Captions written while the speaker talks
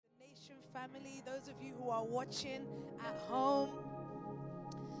family, those of you who are watching at home,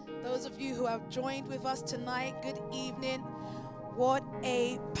 those of you who have joined with us tonight, good evening. What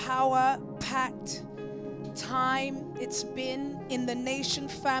a power-packed time it's been in the Nation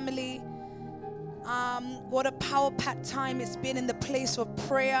family. What a power-packed time it's been in the place of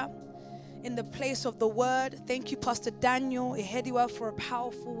prayer, in the place of the word. Thank you, Pastor Daniel Ihediwa, for a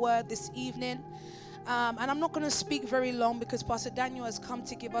powerful word this evening. And I'm not going to speak very long because Pastor Daniel has come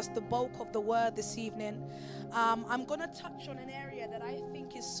to give us the bulk of the word this evening. I'm going to touch on an area that I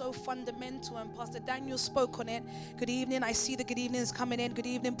think is so fundamental, and Pastor Daniel spoke on it. Good evening. I see the good evenings coming in. Good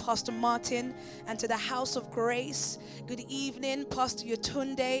evening, Pastor Martin, and to the House of Grace. Good evening, Pastor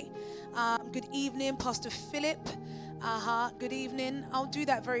Yotunde. Good evening, Pastor Philip. Good evening. I'll do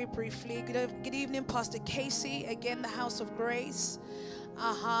that very briefly. Good evening, Pastor Casey. Again, the House of Grace.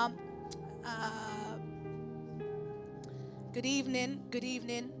 Good evening, good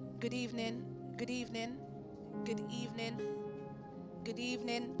evening, good evening, good evening, good evening, good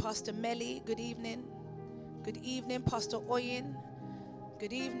evening, Pastor Melly, good evening, Pastor Oyin,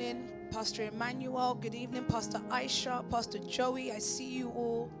 good evening, Pastor Emmanuel, good evening, Pastor Aisha, Pastor Joey, I see you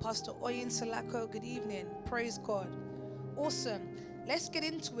all, Pastor Oyin Salako, good evening, praise God. Awesome. Let's get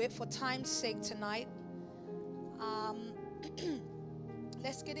into it for time's sake tonight.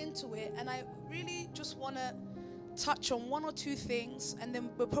 Let's get into it, and I really just want to touch on one or two things, and then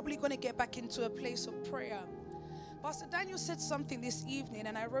we're probably going to get back into a place of prayer. Pastor Daniel said something this evening,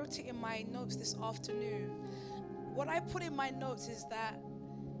 and I wrote it in my notes this afternoon. What I put in my notes is that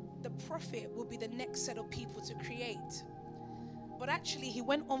the prophet will be the next set of people to create. But actually, he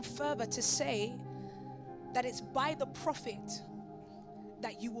went on further to say that it's by the prophet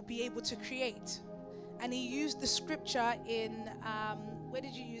that you will be able to create. And he used the scripture in, where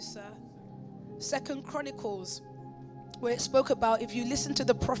did you use, sir? 2 Chronicles, where it spoke about if you listen to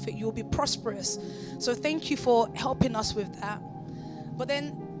the prophet, you will be prosperous. So thank you for helping us with that. But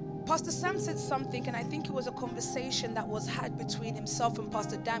then Pastor Sam said something, and I think it was a conversation that was had between himself and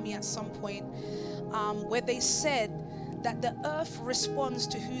Pastor Dami at some point, where they said that the earth responds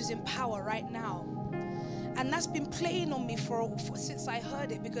to who's in power right now. And that's been playing on me for since I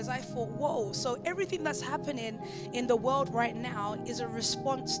heard it, because I thought, whoa, so everything that's happening in the world right now is a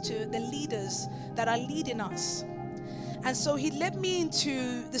response to the leaders that are leading us. And so he led me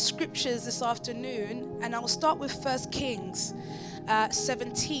into the scriptures this afternoon, and I'll start with 1 Kings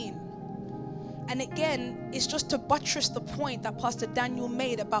 17. And again, it's just to buttress the point that Pastor Daniel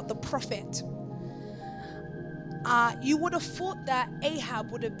made about the prophet. You would have thought that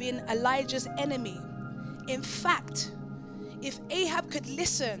Ahab would have been Elijah's enemy. In fact, if Ahab could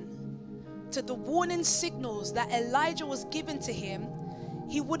listen to the warning signals that Elijah was giving to him,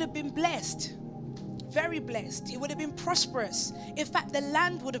 he would have been blessed. Very blessed. He would have been prosperous. In fact, the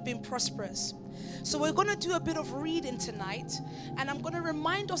land would have been prosperous. So we're going to do a bit of reading tonight, and I'm going to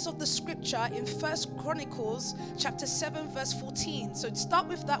remind us of the scripture in 1 Chronicles chapter 7 verse 14. So start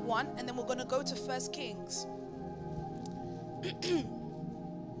with that one, and then we're going to go to 1 Kings.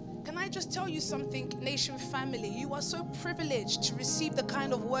 Can I just tell you something, Nation family? You are so privileged to receive the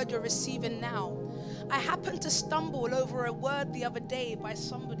kind of word you're receiving now. I happened to stumble over a word the other day by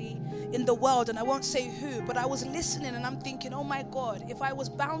somebody in the world, and I won't say who, but I was listening and I'm thinking, oh my God, if I was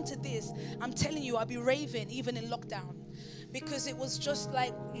bound to this, I'm telling you, I'd be raving even in lockdown. Because it was just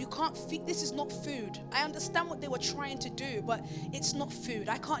like, you can't feed, this is not food. I understand what they were trying to do, but it's not food.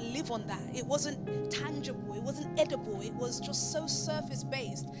 I can't live on that. It wasn't tangible. It wasn't edible. It was just so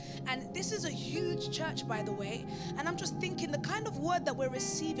surface-based. And this is a huge church, by the way. And I'm just thinking, the kind of word that we're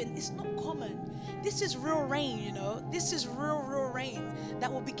receiving is not common. This is real rain, you know. This is real rain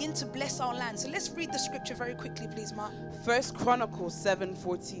that will begin to bless our land. So let's read the scripture very quickly, please, Mark. 1 Chronicles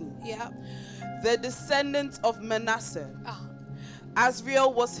 7:14. Yeah. The descendants of Manasseh.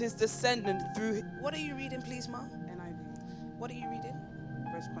 Azriel was his descendant through... What are you reading, please, Ma? NIV. What are you reading?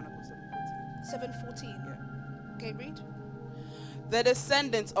 1 Chronicles 7:14. Yeah. Okay, read. The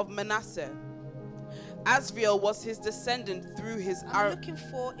descendants of Manasseh. Azriel was his descendant through his... I'm looking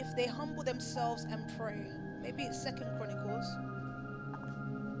for if they humble themselves and pray. Maybe it's 2 Chronicles.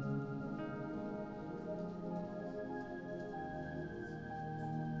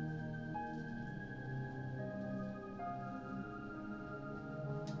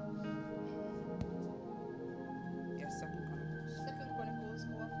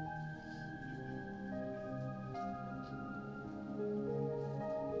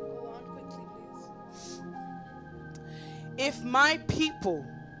 If my people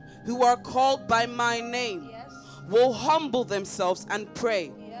who are called by my name will humble themselves and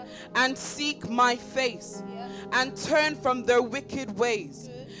pray and seek my face and turn from their wicked ways,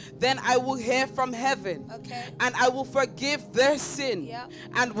 then I will hear from heaven. Okay. And I will forgive their sin. Yeah.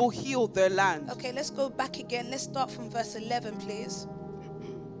 And will heal their land. Okay, let's go back again. Let's start from verse 11, please.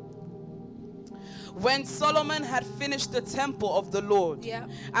 When Solomon had finished the temple of the Lord, Yeah.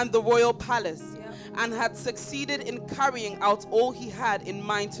 and the royal palace, Yeah. and had succeeded in carrying out all he had in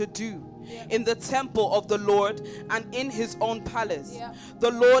mind to do, Yeah. in the temple of the Lord and in his own palace, Yeah.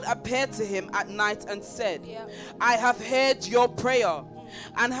 the Lord appeared to him at night and said, Yeah. I have heard your prayer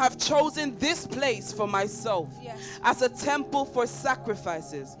and have chosen this place for myself, Yes. as a temple for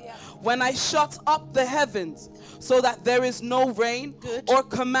sacrifices. Yeah. When I shut up the heavens so that there is no rain, Good. or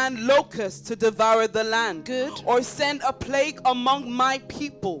command locusts to devour the land, Good. or send a plague among my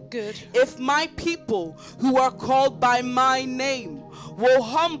people, Good. if my people who are called by my name will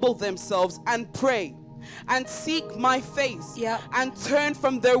humble themselves and pray and seek my face, Yeah. and turn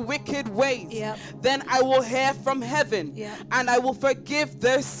from their wicked ways, Yeah. then I will hear from heaven, Yeah. and I will forgive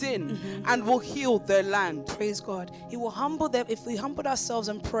their sin, and will heal their land. Praise God. He will humble them. If we humble ourselves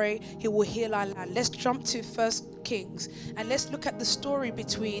and pray, He will heal our land. Let's jump to 1 Kings and let's look at the story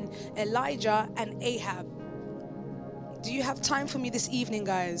between Elijah and Ahab. Do you have time for me this evening,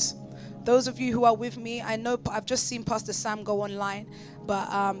 guys? Those of you who are with me, I know I've just seen Pastor Sam go online,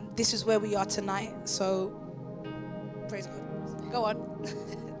 but this is where we are tonight. So, praise God. Go on.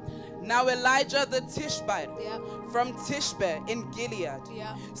 Now Elijah the Tishbite Yeah. from Tishbe in Gilead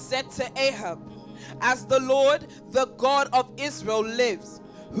Yeah. said to Ahab, as the Lord, the God of Israel lives,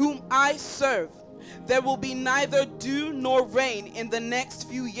 whom I serve, there will be neither dew nor rain in the next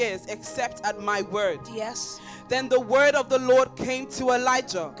few years except at my word. Yes. Then the word of the Lord came to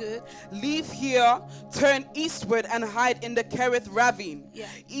Elijah. Good. Leave here, turn eastward and hide in the Kerith ravine, Yeah.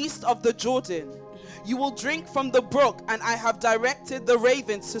 east of the Jordan. You will drink from the brook, and I have directed the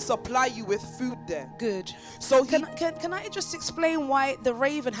ravens to supply you with food there. Good. So he, Can I just explain why the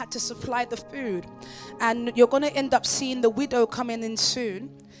raven had to supply the food? And you're going to end up seeing the widow coming in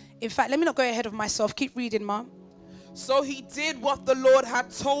soon. In fact, let me not go ahead of myself. Keep reading, Mom. so he did what the Lord had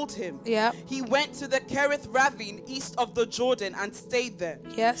told him. Yeah. He went to the Kerith ravine east of the Jordan and stayed there.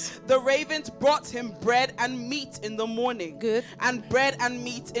 Yes. The ravens brought him bread and meat in the morning. Good. And bread and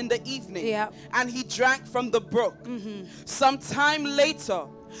meat in the evening. Yeah. And he drank from the brook. Some time later,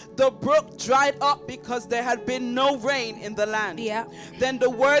 the brook dried up because there had been no rain in the land. Yeah. Then the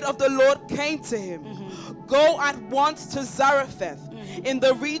word of the Lord came to him. Go at once to Zarephath in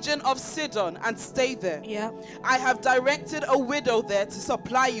the region of Sidon and stay there. Yeah. I have directed a widow there to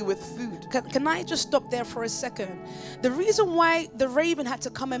supply you with food. Can I just stop there for a second? The reason why the raven had to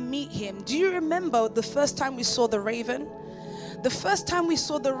come and meet him, do you remember the first time we saw the raven? The first time we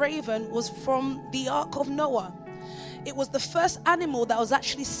saw the raven was from the Ark of Noah. It was the first animal that was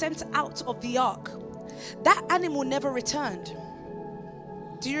actually sent out of the ark. That animal never returned.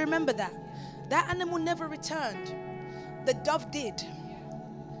 Do you remember that? That animal never returned. The dove did.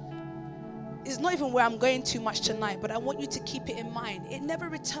 It's not even where I'm going too much tonight, but I want you to keep it in mind. It never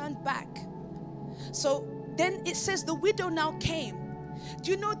returned back. So then it says the widow now came.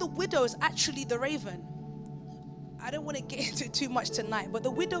 Do you know the widow is actually the raven? I don't want to get into it too much tonight, but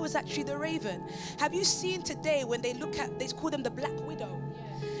the widow is actually the raven. Have you seen today when they look at, they call them the black widow?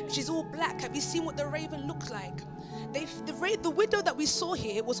 She's all black. Have you seen what the raven looks like? The widow that we saw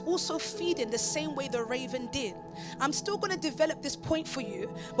here was also feeding the same way the raven did. I'm still going to develop this point for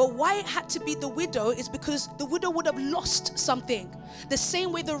you, but why it had to be the widow is because the widow would have lost something. The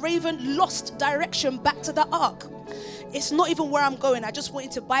same way the raven lost direction back to the ark. It's not even where I'm going. I just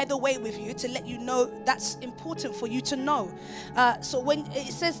wanted to, by the way, with you to let you know that's important for you to know. So when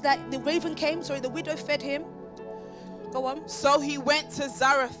it says that the raven came, the widow fed him. Go on. So he went to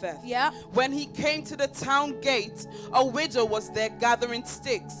Zarephath. Yeah. When he came to the town gate, a widow was there gathering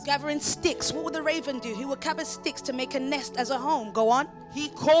sticks. Gathering sticks. What would the raven do? He would gather sticks to make a nest as a home. Go on. He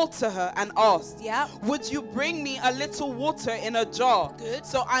called to her and asked, Yeah. would you bring me a little water in a jar, Good.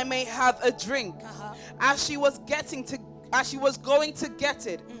 so I may have a drink? As she was going to get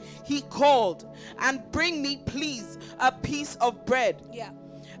it, he called, and bring me, please, a piece of bread. Yeah.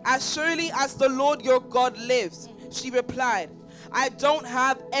 As surely as the Lord your God lives, she replied, I don't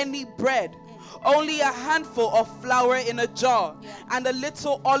have any bread, only a handful of flour in a jar and a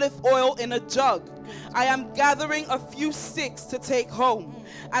little olive oil in a jug. I am gathering a few sticks to take home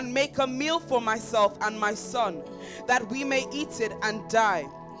and make a meal for myself and my son, that we may eat it and die.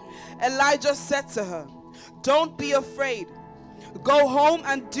 Elijah said to her, don't be afraid. Go home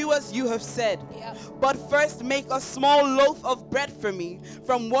and do as you have said. Yeah. But first make a small loaf of bread for me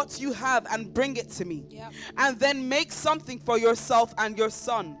from what you have and bring it to me. Yeah. And then make something for yourself and your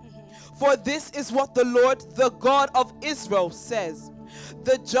son. For this is what the Lord, the God of Israel, says.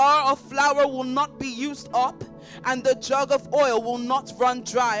 The jar of flour will not be used up, and the jug of oil will not run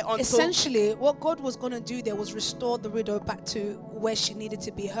dry until... Essentially, what God was going to do there was restore the widow back to where she needed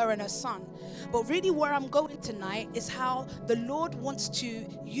to be, her and her son. But really where I'm going tonight is how the Lord wants to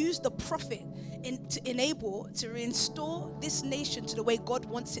use the prophet to enable, to restore this nation to the way God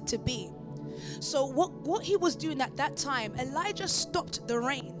wants it to be. So what he was doing at that time, Elijah stopped the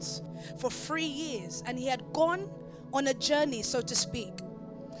rains for 3 years, and he had gone on a journey, so to speak.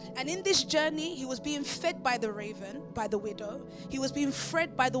 And in this journey, he was being fed by the raven, by the widow. He was being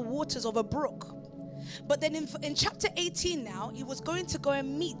fed by the waters of a brook. But then in chapter 18 now, he was going to go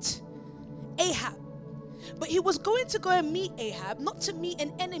and meet Ahab. But he was going to go and meet Ahab, not to meet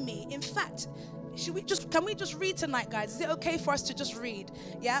an enemy. In fact, can we just read tonight, guys? Is it okay for us to just read?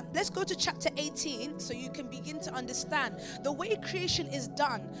 Yeah, let's go to chapter 18 so you can begin to understand the way creation is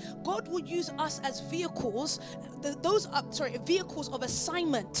done. God will use us as vehicles, vehicles of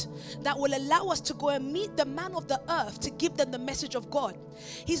assignment that will allow us to go and meet the man of the earth to give them the message of God.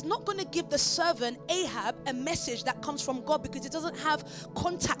 He's not going to give the servant Ahab a message that comes from God because he doesn't have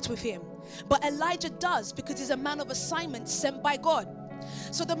contact with him. But Elijah does, because he's a man of assignment sent by God.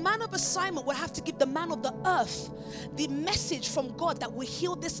 So the man of assignment will have to give the man of the earth the message from God that will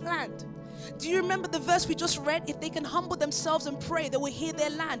heal this land. Do you remember the verse we just read? If they can humble themselves and pray, they will heal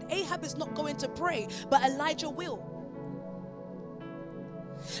their land. Ahab is not going to pray, but Elijah will.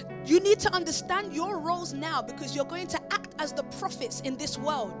 You need to understand your roles now, because you're going to act as the prophets in this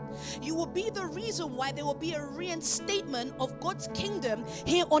world. You will be the reason why there will be a reinstatement of God's kingdom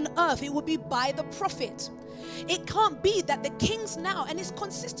here on earth. It will be by the prophet. It can't be that the kings now, and it's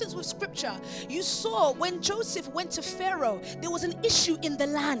consistent with scripture. You saw when Joseph went to Pharaoh, there was an issue in the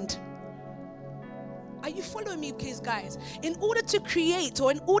land. Are you following me, please, guys? In order to create, or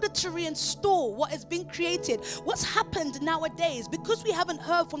in order to reinstall what has been created, what's happened nowadays, because we haven't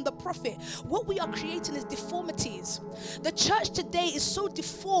heard from the prophet, what we are creating is deformities. The church today is so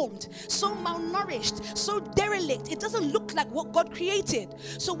deformed, so malnourished, so derelict. It doesn't look like what God created.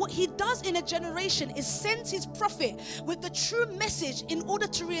 So what he does in a generation is sends his prophet with the true message in order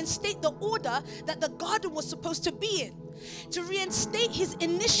to reinstate the order that the garden was supposed to be in, to reinstate his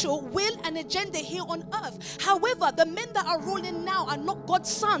initial will and agenda here on earth. However, the men that are ruling now are not God's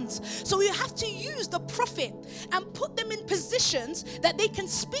sons. So we have to use the prophet and put them in positions that they can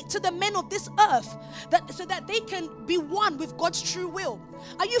speak to the men of this earth, so that they can be one with God's true will.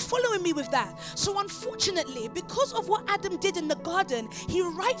 Are you following me with that? So unfortunately, because of what Adam did in the garden, he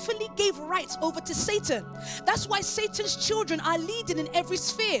rightfully gave rights over to Satan. That's why Satan's children are leading in every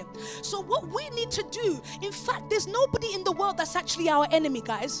sphere. So what we need to do, in fact, there's nobody in the world that's actually our enemy,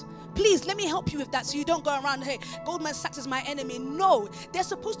 guys. Please, let me help you with that so you don't go around, hey, Goldman Sachs is my enemy. No, they're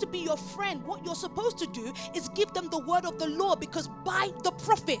supposed to be your friend. What you're supposed to do is give them the word of the Lord, because by the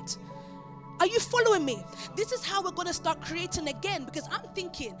prophet. Are you following me? This is how we're going to start creating again, because I'm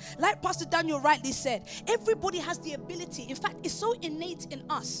thinking, like Pastor Daniel rightly said, everybody has the ability. In fact, it's so innate in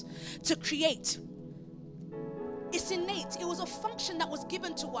us to create. It's innate. It was a function that was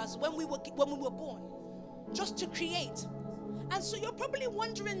given to us when we were born, just to create. And so you're probably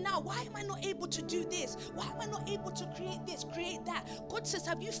wondering now, why am I not able to do this? Why am I not able to create this, create that? God says,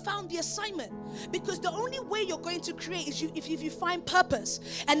 have you found the assignment? Because the only way you're going to create is if you find purpose,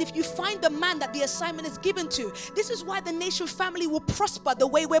 and if you find the man that the assignment is given to. This is why the nation family will prosper the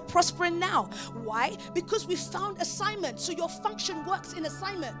way we're prospering now. Why? Because we found assignment. So your function works in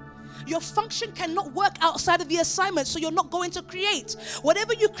assignment. Your function cannot work outside of the assignment, so you're not going to create.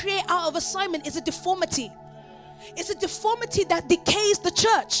 Whatever you create out of assignment is a deformity. It's a deformity that decays the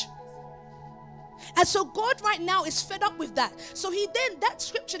church. And so God right now is fed up with that. So that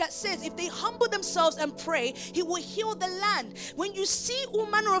scripture that says, if they humble themselves and pray, he will heal the land. When you see all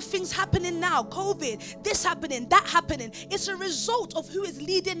manner of things happening now, COVID, this happening, that happening, it's a result of who is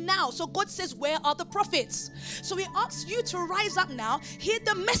leading now. So God says, where are the prophets? So he asks you to rise up now, hear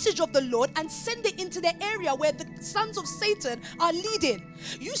the message of the Lord, and send it into the area where the sons of Satan are leading.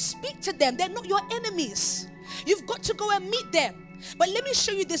 You speak to them. They're not your enemies. You've got to go and meet them. But let me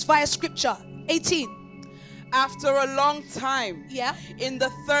show you this via scripture. 18. After a long time, in the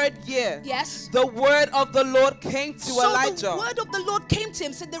 3rd year, the word of the Lord came to Elijah. The word of the Lord came to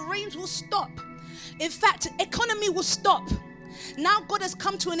him, said the rains will stop. In fact, economy will stop. Now God has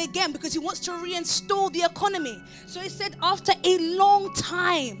come to an again because he wants to reinstall the economy. So he said, after a long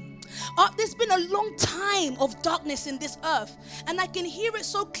time. There's been a long time of darkness in this earth, and I can hear it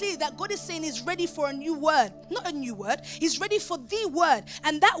so clear that God is saying he's ready for a new word. Not a new word, he's ready for the word,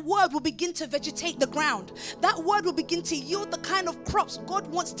 and that word will begin to vegetate the ground. That word will begin to yield the kind of crops God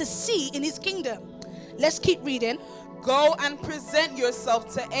wants to see in his kingdom. Let's keep reading. Go and present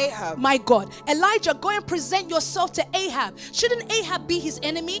yourself to Ahab. My God. Elijah, go and present yourself to Ahab. Shouldn't Ahab be his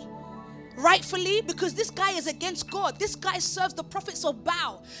enemy? Rightfully, because this guy is against God. This guy serves the prophets of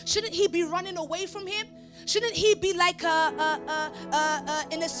Baal. Shouldn't he be running away from him? Shouldn't he be like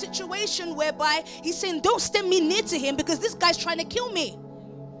in a situation whereby he's saying, don't send me near to him because this guy's trying to kill me?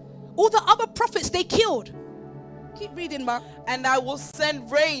 All the other prophets they killed. Keep reading, Mark. And I will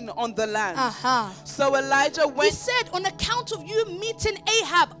send rain on the land. So Elijah went. He said, on account of you meeting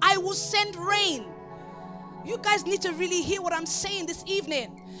Ahab, I will send rain. You guys need to really hear what I'm saying this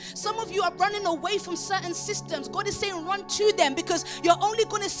evening. Some of you are running away from certain systems. God is saying run to them, because you're only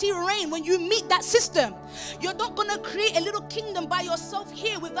going to see rain when you meet that system. You're not going to create a little kingdom by yourself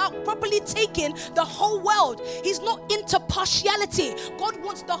here without properly taking the whole world. He's not into partiality. God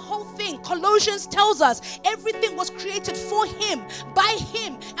wants the whole thing. Colossians tells us everything was created for him, by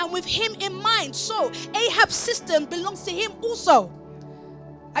him, and with him in mind. So Ahab's system belongs to him also.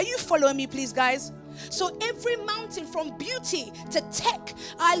 Are you following me, please, guys? So every mountain, from beauty to tech.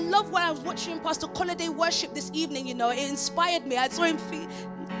 I love when I was watching Pastor Holiday worship this evening, you know, it inspired me. I saw him feel. I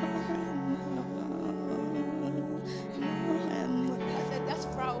said, that's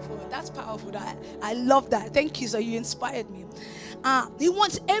powerful. That's powerful. I love that. Thank you. So you inspired me. He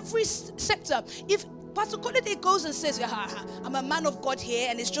wants every sector. If Pastor Holiday goes and says, I'm a man of God here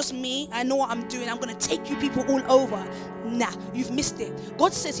and it's just me, I know what I'm doing, I'm going to take you people all over. Nah, you've missed it.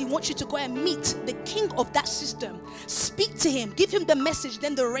 God says he wants you to go and meet the king of that system. Speak to him, give him the message,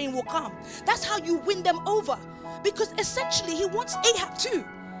 then the rain will come. That's how you win them over. Because essentially he wants Ahab too.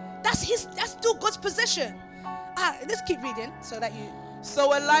 That's still God's possession. Let's keep reading so that you...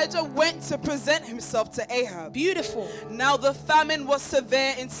 So Elijah went to present himself to Ahab. Beautiful. Now the famine was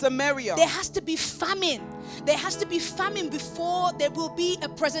severe in Samaria. There has to be famine. There has to be famine before there will be a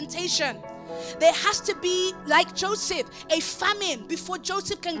presentation. There has to be, like Joseph, a famine before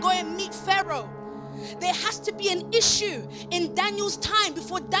Joseph can go and meet Pharaoh. There has to be an issue in Daniel's time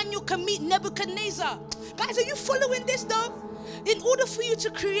before Daniel can meet Nebuchadnezzar. Guys, are you following this though? In order for you to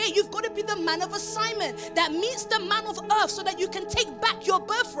create, you've got to be the man of assignment that meets the man of earth so that you can take back your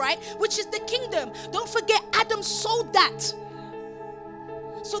birthright, which is the kingdom. Don't forget, Adam sold that.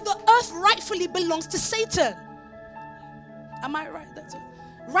 So the earth rightfully belongs to Satan. Am I right? That's it.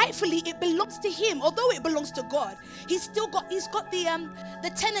 Rightfully, it belongs to him. Although it belongs to God, he's got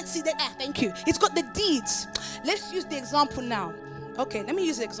the tendency that, thank you. He's got the deeds. Let's use the example now. Okay, let me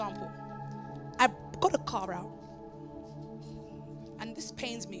use the example. I got a car out. And this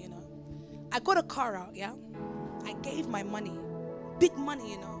pains me, you know. I got a car out, yeah. I gave my money, big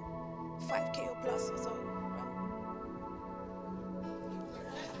money, you know, 5K or plus or so. Right?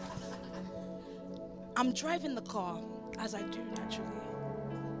 I'm driving the car as I do naturally.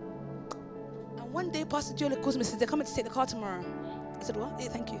 And one day, Pastor Jola calls me and says, they're coming to take the car tomorrow. I said, what? Yeah,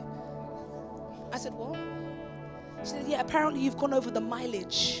 thank you. I said, what? She said, yeah, apparently you've gone over the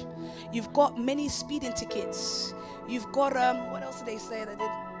mileage. You've got many speeding tickets. You've got, what else did they say that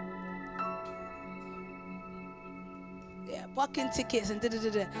did? Yeah, parking tickets and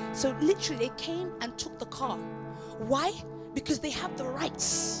da-da-da-da. So literally they came and took the car. Why? Because they have the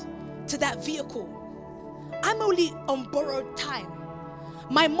rights to that vehicle. I'm only on borrowed time.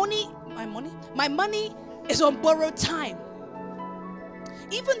 My money is on borrowed time.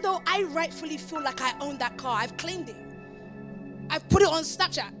 Even though I rightfully feel like I own that car, I've claimed it. I've put it on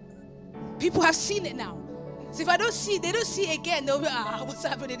Snapchat. People have seen it now. So if I don't see, they don't see it again, they'll be, what's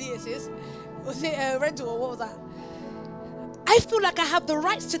happening here, sis? Was it a rental or what was that? I feel like I have the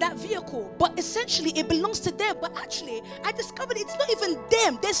rights to that vehicle, but essentially it belongs to them. But actually, I discovered it's not even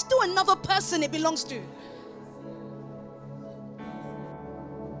them. There's still another person it belongs to.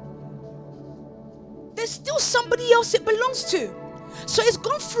 There's still somebody else it belongs to. So it's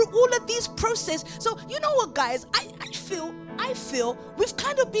gone through all of these processes. So you know what, guys? I feel we've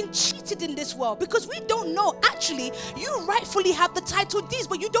kind of been cheated in this world because we don't know. Actually, you rightfully have the title deeds,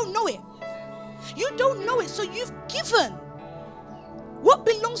 but you don't know it. You don't know it, so you've given what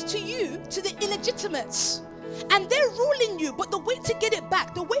belongs to you to the illegitimates. And they're ruling you, but the way to get it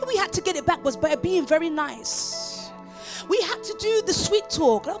back, the way we had to get it back was by being very nice. We had to do the sweet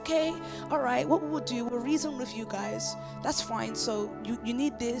talk. Okay, all right, what we'll do, we'll reason with you guys. That's fine. So you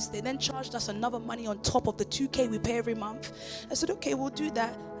need this. They then charged us another money on top of the 2K we pay every month. I said, okay, we'll do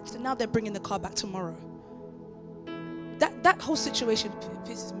that. So now they're bringing the car back tomorrow. That whole situation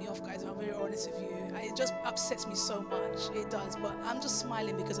pisses me off, guys. I'm very honest with you. It just upsets me so much. It does. But I'm just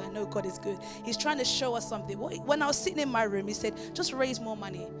smiling because I know God is good. He's trying to show us something. When I was sitting in my room, he said, just raise more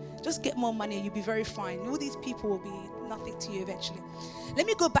money. Just get more money and you'll be very fine. All these people will be nothing to you eventually. Let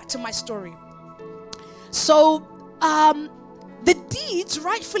me go back to my story. So, the deeds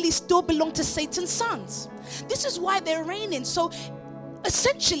rightfully still belong to Satan's sons. This is why they're reigning. So,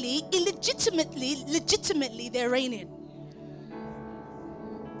 essentially, legitimately, they're reigning.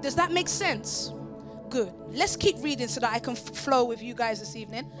 Does that make sense? Good. Let's keep reading so that I can flow with you guys this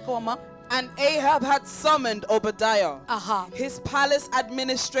evening. Go on, Ma. And Ahab had summoned Obadiah, Uh-huh. his palace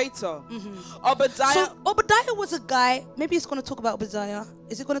administrator. Obadiah. So Obadiah was a guy. Maybe it's going to talk about Obadiah.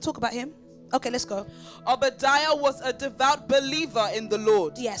 Is it going to talk about him? Okay, let's go. Obadiah was a devout believer in the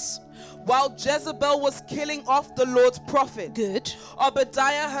Lord. Yes. While Jezebel was killing off the Lord's prophets, Good.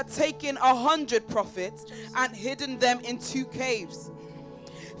 Obadiah had taken 100 prophets and hidden them in 2 caves,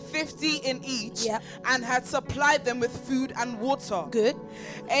 50 in each, Yep. and had supplied them with food and water. Good.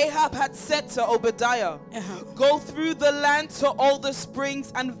 Ahab had said to Obadiah, go through the land to all the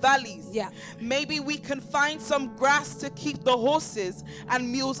springs and valleys. Yeah. Maybe we can find some grass to keep the horses and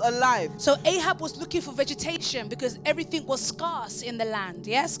mules alive. So Ahab was looking for vegetation because everything was scarce in the land.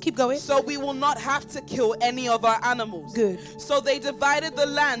 Yes, keep going. So we will not have to kill any of our animals. Good. So they divided the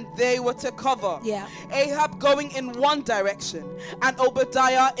land they were to cover. Yeah. Ahab going in one direction and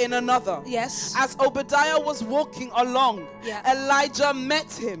Obadiah in another. Yes. As Obadiah was walking along, Yeah. Elijah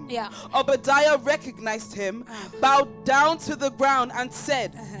met him. Yeah. Obadiah recognized him, bowed down to the ground and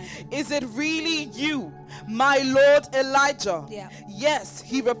said, Is it really you, my Lord Elijah? Yeah. Yes,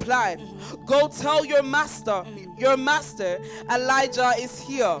 he replied. Go tell your master, Elijah is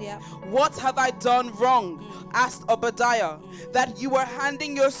here. Yeah. What have I done wrong? Asked Obadiah, that you were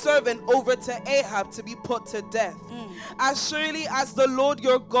handing your servant over to Ahab to be put to death. As surely as the Lord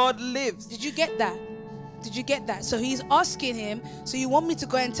your God lives. Did you get that? Did you get that? So he's asking him, so you want me to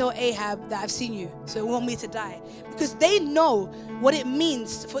go and tell Ahab that I've seen you? So you want me to die? Because they know what it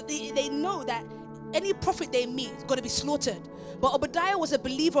means. They know that any prophet they meet is going to be slaughtered. But Obadiah was a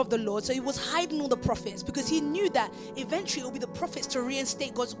believer of the Lord, so he was hiding all the prophets because he knew that eventually it will be the prophets to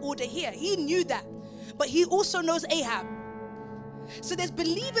reinstate God's order here. He knew that. But he also knows Ahab. So there's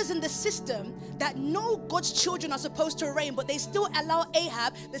believers in the system that know God's children are supposed to reign, but they still allow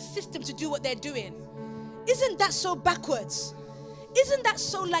Ahab, the system, to do what they're doing. Isn't that so backwards? Isn't that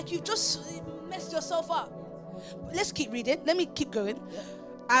so like you just messed yourself up? Let's keep reading. Let me keep going.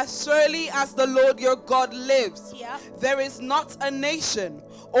 As surely as the Lord your God lives, Yeah. there is not a nation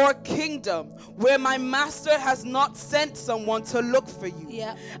or kingdom where my master has not sent someone to look for you.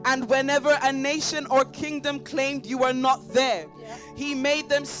 Yeah. And whenever a nation or kingdom claimed you were not there, Yeah. he made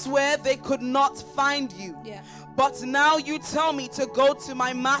them swear they could not find you. Yeah. But now you tell me to go to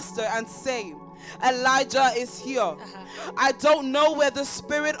my master and say, Elijah is here. I don't know where the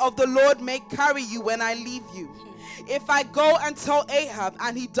Spirit of the Lord may carry you when I leave you. If I go and tell Ahab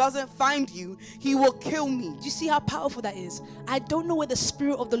and he doesn't find you, he will kill me. Do you see how powerful that is? I don't know where the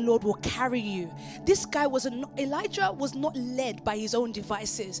Spirit of the Lord will carry you. This guy Elijah was not led by his own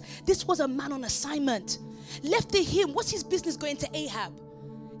devices. This was a man on assignment. Left to him, what's his business going to Ahab?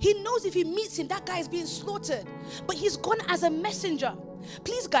 He knows if he meets him, that guy is being slaughtered. But he's gone as a messenger.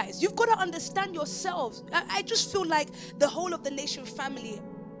 Please, guys, you've got to understand yourselves. I just feel like the whole of the nation family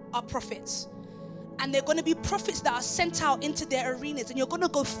are prophets. And they're going to be prophets that are sent out into their arenas. And you're going to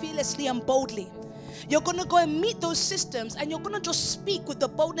go fearlessly and boldly. You're going to go and meet those systems. And you're going to just speak with the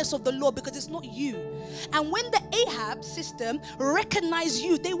boldness of the Lord because it's not you. And when the Ahab system recognize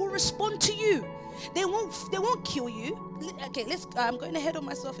you, they will respond to you. They won't kill you. Okay, I'm going ahead of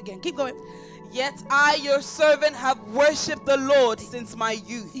myself again. Keep going. Yet I, your servant, have worshipped the Lord since my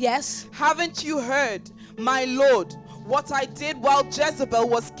youth. Yes. Haven't you heard, my Lord, what I did while Jezebel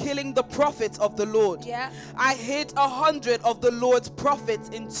was killing the prophets of the Lord? Yeah. I hid 100 of the Lord's prophets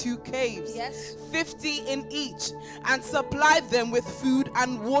in 2 caves, Yes. 50 in each, and supplied them with food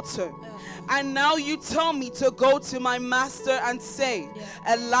and water. And now you tell me to go to my master and say,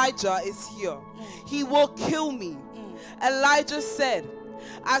 Elijah is here. He will kill me. Elijah said,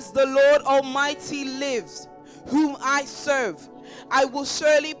 as the Lord Almighty lives, whom I serve, I will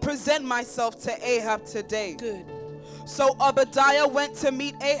surely present myself to Ahab today. Good. So Obadiah went to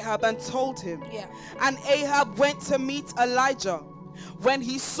meet Ahab and told him. Yeah. And Ahab went to meet Elijah. When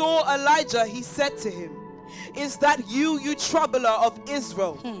he saw Elijah, he said to him, is that you troubler of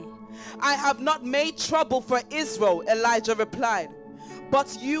Israel? I have not made trouble for Israel, Elijah replied.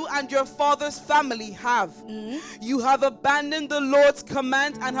 But you and your father's family have. You have abandoned the Lord's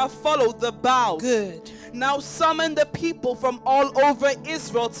command and have followed the Baal. Good. Now summon the people from all over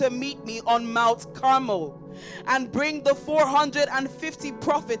Israel to meet me on Mount Carmel. And bring the 450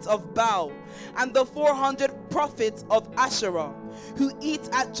 prophets of Baal and the 400 prophets of Asherah who eat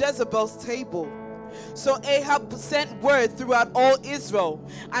at Jezebel's table. So Ahab sent word throughout all Israel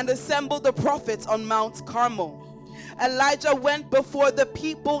and assembled the prophets on Mount Carmel. Elijah went before the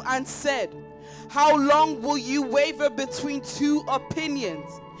people and said, "How long will you waver between two opinions?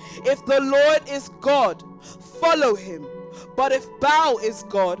 If the Lord is God, follow him. But if Baal is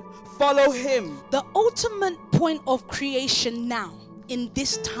God, follow him." The ultimate point of creation now, in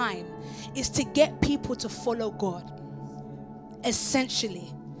this time, is to get people to follow God.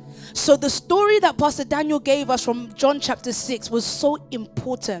 Essentially. So the story that Pastor Daniel gave us from John chapter 6 was so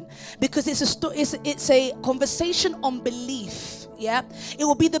important because it's a conversation on belief. Yeah, it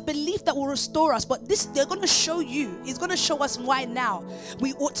will be the belief that will restore us. But they're going to show you. He's going to show us why now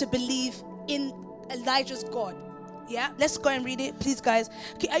we ought to believe in Elijah's God. Yeah, let's go and read it, please, guys.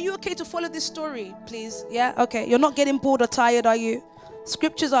 Okay, are you okay to follow this story, please? Yeah, okay. You're not getting bored or tired, are you?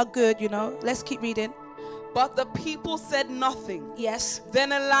 Scriptures are good, you know. Let's keep reading. But the people said nothing. Yes.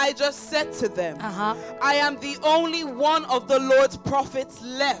 Then Elijah said to them, "I am the only one of the Lord's prophets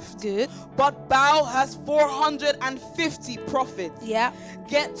left. Good. But Baal has 450 prophets. Yeah.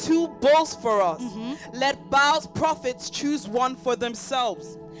 Get 2 bulls for us. Let Baal's prophets choose one for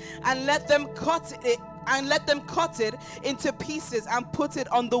themselves, and let them cut it into pieces and put it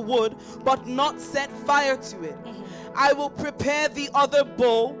on the wood, but not set fire to it. I will prepare the other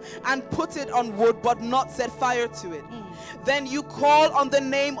bull and put it on wood, but not set fire to it. Then you call on the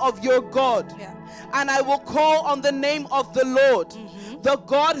name of your God, and I will call on the name of the Lord, the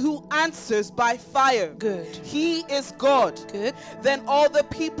God who answers by fire. Good. He is God." Good. Then all the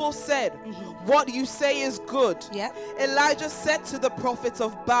people said, "What you say is good." Yeah. Elijah said to the prophets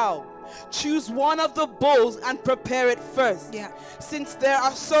of Baal, "Choose one of the bulls and prepare it first. Yeah. Since there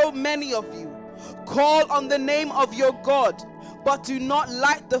are so many of you, call on the name of your God, but do not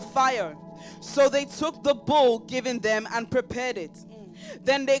light the fire." So they took the bull given them and prepared it.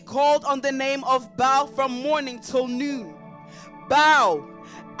 Then they called on the name of Baal from morning till noon. "Baal,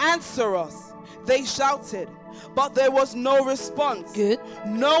 answer us," they shouted. But there was no response. Good.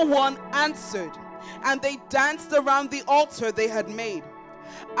 No one answered. And they danced around the altar they had made.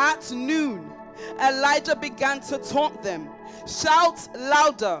 At noon, Elijah began to taunt them. "Shout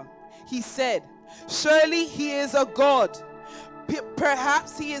louder," he said. "Surely he is a god.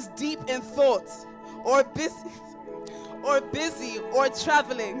 Perhaps he is deep in thought, or busy, or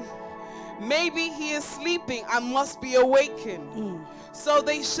traveling. Maybe he is sleeping and must be awakened." So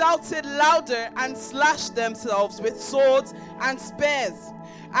they shouted louder and slashed themselves with swords and spears,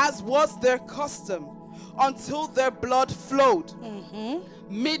 as was their custom, until their blood flowed.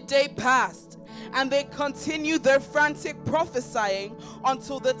 Midday passed, and they continued their frantic prophesying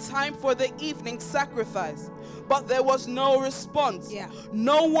until the time for the evening sacrifice. But there was no response. Yeah.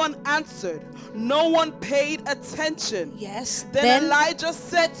 No one answered. No one paid attention. Yes. Then Elijah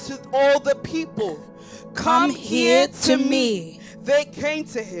said to all the people, "Come here to me." They came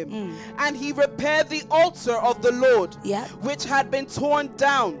to him, and he repaired the altar of the Lord, which had been torn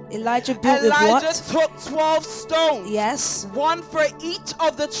down. Elijah built with what? Elijah took 12 stones, yes, one for each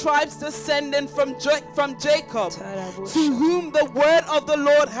of the tribes descending from Jacob, to whom the word of the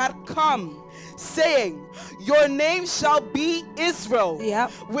Lord had come, saying, "Your name shall be Israel."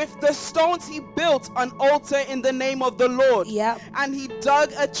 With the stones he built an altar in the name of the Lord. And he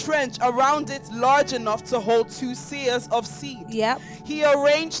dug a trench around it large enough to hold 2 seahs of seed. He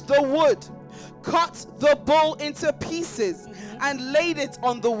arranged the wood, cut the bull into pieces, and laid it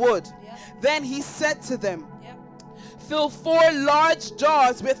on the wood. Then he said to them, "Fill 4 large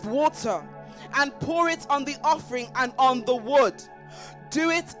jars with water and pour it on the offering and on the wood." "Do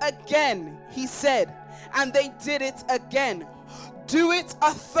it again," he said, and they did it again. "Do it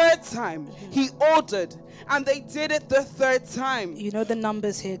a 3rd time," he ordered, and they did it the 3rd time. You know the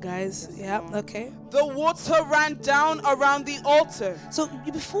numbers here, guys. Yeah, okay. The water ran down around the altar. So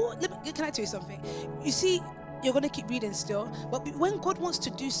can I tell you something? You see, you're going to keep reading still, but when God wants to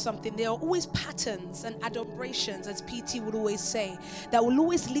do something, there are always patterns and adumbrations, as PT would always say, that will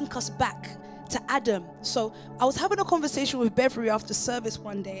always link us back to Adam. So I was having a conversation with Beverly after service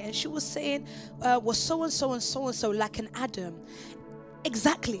one day, and she was saying, was so and so and so and so like an Adam?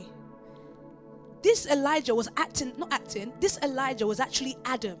 Exactly. This Elijah was this Elijah was actually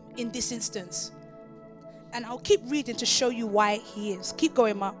Adam in this instance. And I'll keep reading to show you why he is. Keep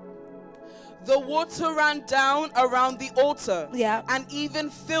going, Ma. The water ran down around the altar, and even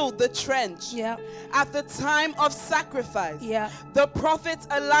filled the trench. At the time of sacrifice, the prophet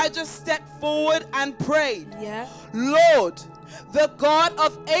Elijah stepped forward and prayed, "Lord, the God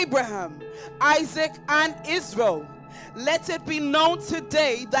of Abraham, Isaac, and Israel, let it be known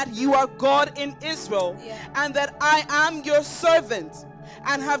today that you are God in Israel, and that I am your servant,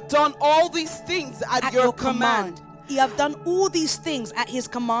 and have done all these things at your command. You have done all these things at his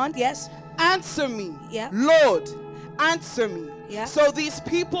command, yes? Answer me, Yeah. Lord, answer me. Yeah. So these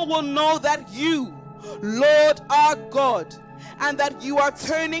people will know that you, Lord, are God, and that you are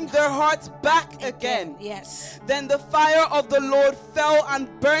turning their hearts back again. Yes. Then the fire of the Lord fell and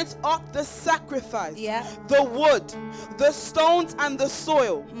burnt up the sacrifice, Yeah. the wood, the stones, and the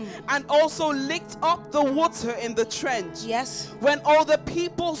soil, and also licked up the water in the trench. Yes. When all the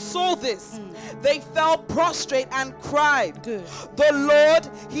people saw this, they fell prostrate and cried, Good. The Lord,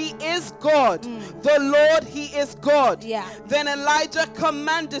 He is God. The Lord, He is God. Yeah. Then Elijah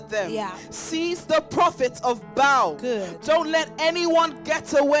commanded them, Yeah. Seize the prophets of Baal. Good. Don't let anyone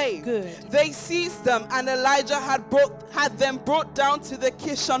get away. Good. They seized them, and Elijah had them brought down to the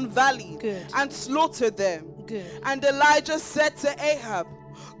Kishon Valley. Good. And slaughtered them. Good. And Elijah said to Ahab,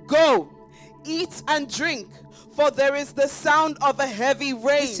 Go, eat and drink, for there is the sound of a heavy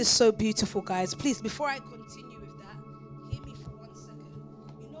rain. This is so beautiful, guys. Please, before I continue with that, hear me for 1 second.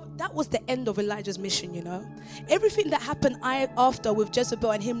 You know, that was the end of Elijah's mission, you know. Everything that happened after with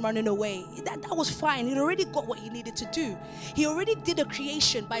Jezebel and him running away, that was fine. He'd already got what he needed to do. He already did a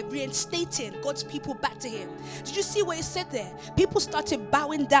creation by reinstating God's people back to him. Did you see what it said there? People started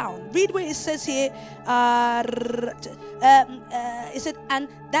bowing down. Read what it says here. It said, and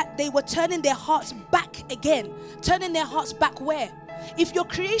that they were turning their hearts back again. Turning their hearts back where? If your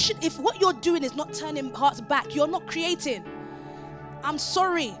creation, if what you're doing is not turning hearts back, you're not creating. I'm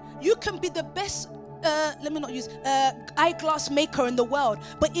sorry. You can be the best, let me not use, eyeglass maker in the world.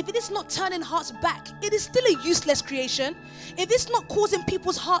 But if it is not turning hearts back, it is still a useless creation. If it's not causing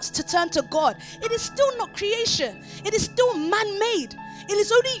people's hearts to turn to God, it is still not creation. It is still man-made. It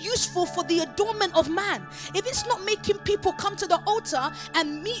is only useful for the adornment of man. If it's not making people come to the altar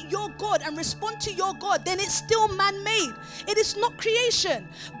and meet your God and respond to your God, then it's still man-made. It is not creation.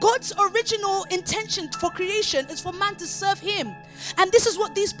 God's original intention for creation is for man to serve him. And this is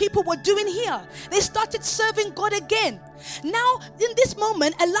what these people were doing here. They started serving God again. Now, in this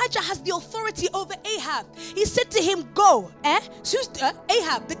moment, Elijah has the authority over Ahab. He said to him, go.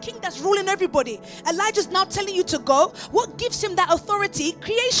 Ahab, the king that's ruling everybody. Elijah's now telling you to go. What gives him that authority?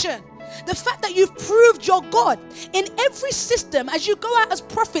 Creation. The fact that you've proved your God. In every system, as you go out as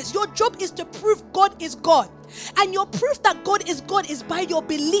prophets, your job is to prove God is God. And your proof that God is by your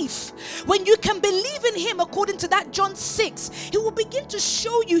belief. When you can believe in him, according to that John 6, he will begin to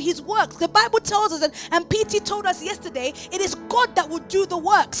show you his works. The Bible tells us, and PT told us yesterday, it is God that will do the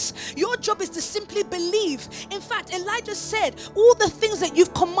works. Your job is to simply believe. In fact, Elijah said, all the things that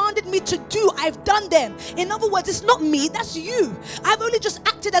you've commanded me to do, I've done them. In other words, it's not me, that's you. I've only just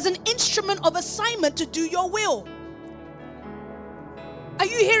acted as an instrument of assignment to do your will. Are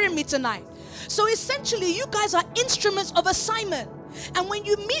you hearing me tonight? So essentially, you guys are instruments of assignment. And when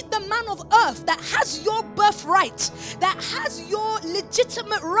you meet the man of earth that has your birthright, that has your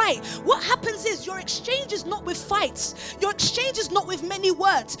legitimate right, what happens is your exchange is not with fights. Your exchange is not with many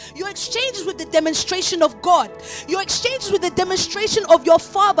words. Your exchange is with the demonstration of God. Your exchange is with the demonstration of your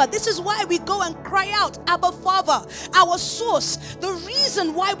Father. This is why we go and cry out, Abba Father, our source. The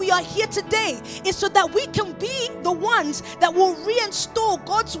reason why we are here today is so that we can be the ones that will reinstall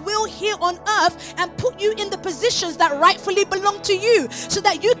God's will here on earth and put you in the positions that rightfully belong to you, so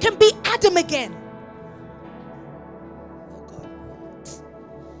that you can be Adam again. Oh God.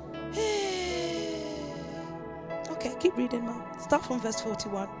 Okay, keep reading, Mom. Start from verse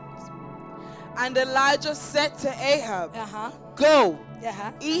 41. And Elijah said to Ahab, Go,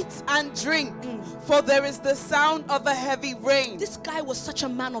 eat and drink, for there is the sound of a heavy rain. This guy was such a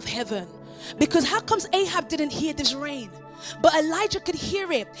man of heaven, because how comes Ahab didn't hear this rain? But Elijah could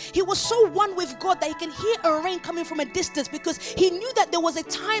hear it. He was so one with God that he can hear a rain coming from a distance, because he knew that there was a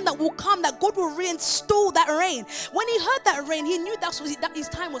time that will come that God will reinstall that rain. When he heard that rain, he knew that his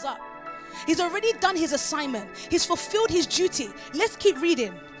time was up. He's already done his assignment. He's fulfilled his duty. Let's keep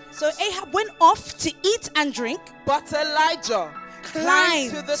reading. So Ahab went off to eat and drink. But Elijah climbed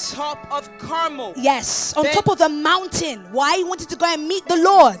to the top of Carmel. Yes, on top of the mountain. Why? He wanted to go and meet the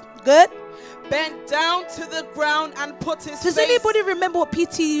Lord. Good. Bent down to the ground and put his Does face. anybody remember what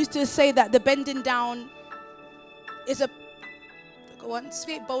PT used to say, that the bending down is a... Go on,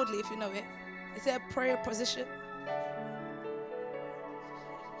 say it boldly if you know it. Is it a prayer position?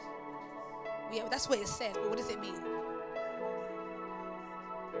 Yeah, that's what it says, but what does it mean?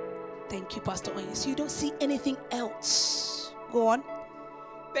 Thank you, Pastor Oyin. So you don't see anything else. Go on.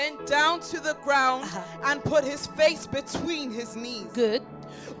 Bent down to the ground and put his face between his knees. Good.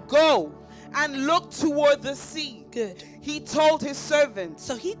 Go and look toward the sea. Good. He told his servants.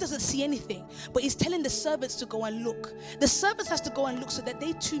 So he doesn't see anything, but he's telling the servants to go and look. The servants has to go and look so that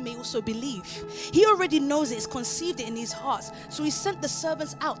they too may also believe. He already knows it, it's conceived it in his heart. So he sent the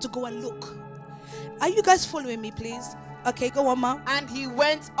servants out to go and look. Are you guys following me, please? Okay, go on, Ma. And he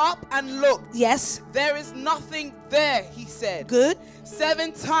went up and looked. Yes. There is nothing there, he said. Good.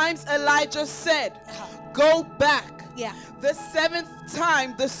 7 times Elijah said, go back. Yeah. The 7th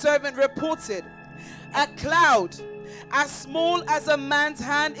time the servant reported, a cloud as small as a man's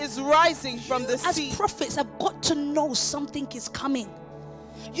hand is rising from the sea. As prophets have got to know something is coming.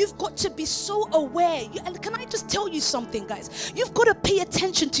 You've got to be so aware. And can I just tell you something, guys? You've got to pay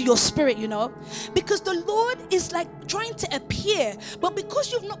attention to your spirit, you know, because the Lord is like trying to appear, but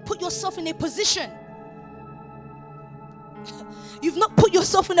because you've not put yourself in a position,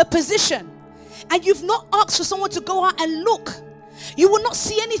 and you've not asked for someone to go out and look, you will not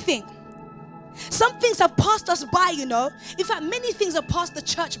see anything. Some things have passed us by, you know. In fact, many things have passed the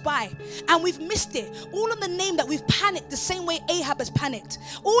church by and we've missed it. All in the name that we've panicked the same way Ahab has panicked.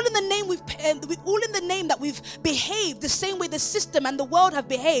 All in the name that we've behaved the same way the system and the world have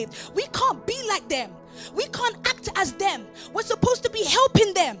behaved. We can't be like them. We can't act as them. We're supposed to be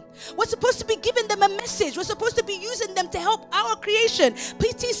helping them. We're supposed to be giving them a message. We're supposed to be using them to help our creation.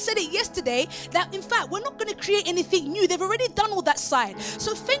 PT said it yesterday that in fact we're not going to create anything new. They've already done all that side.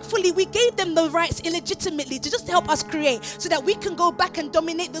 So thankfully we gave them the rights illegitimately to just help us create so that we can go back and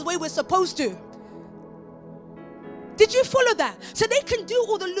dominate the way we're supposed to. Did you follow that? So they can do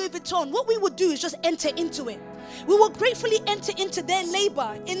all the Louis Vuitton. What we would do is just enter into it. We will gratefully enter into their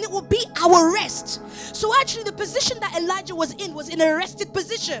labor and it will be our rest. So actually the position that Elijah was in a rested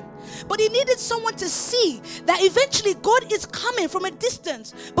position. But he needed someone to see that eventually God is coming from a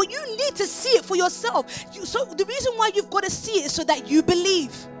distance. But you need to see it for yourself. So the reason why you've got to see it is so that you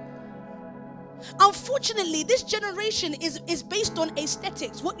believe. Unfortunately, this generation is based on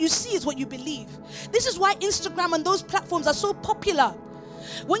aesthetics. What you see is what you believe. This is why Instagram and those platforms are so popular.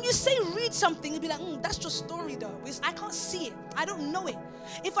 When you say read something, you'll be like, that's your story though. I can't see it. I don't know it.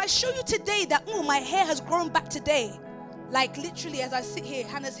 If I show you today that, my hair has grown back today, like literally as I sit here,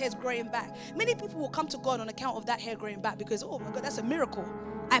 Hannah's hair's growing back. Many people will come to God on account of that hair growing back because, oh my God, that's a miracle.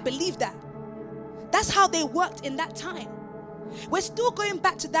 I believe that. That's how they worked in that time. We're still going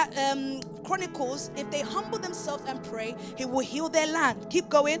back to that Chronicles. If they humble themselves and pray, he will heal their land. Keep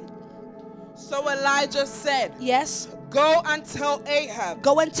going. So Elijah said, yes. Go and tell Ahab.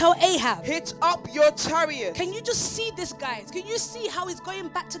 Go and tell Ahab. Hitch up your chariot. Can you just see this, guys? Can you see how he's going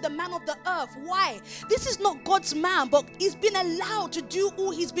back to the man of the earth? Why? This is not God's man, but he's been allowed to do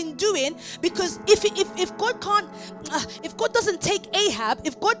all he's been doing because if God can't, if God doesn't take Ahab,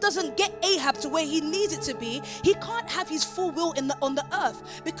 if God doesn't get Ahab to where he needs it to be, he can't have his full will on the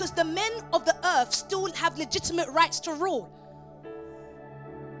earth because the men of the earth still have legitimate rights to rule.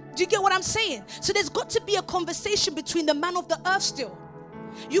 Do you get what I'm saying? So there's got to be a conversation between the man of the earth still.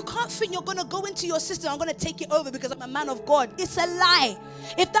 You can't think you're going to go into your system, I'm going to take it over because I'm a man of God. It's a lie.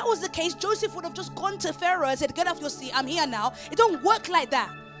 If that was the case, Joseph would have just gone to Pharaoh and said, get off your seat, I'm here now. It don't work like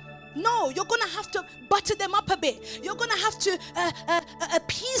that. No, you're going to have to butter them up a bit. You're going to have to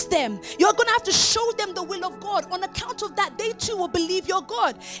appease them. You're going to have to show them the will of God. On account of that, they too will believe your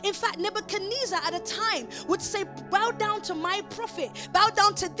God. In fact, Nebuchadnezzar at a time would say, bow down to my prophet, bow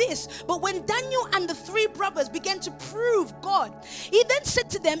down to this. But when Daniel and the 3 brothers began to prove God, he then said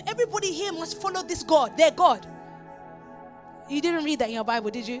to them, everybody here must follow this God, their God. You didn't read that in your Bible,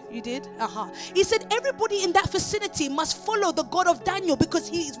 did you? You did? He said everybody in that vicinity must follow the God of Daniel because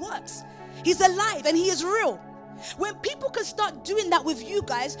he works. He's alive and he is real. When people can start doing that with you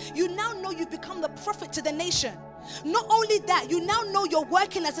guys, you now know you've become the prophet to the nation. Not only that, you now know you're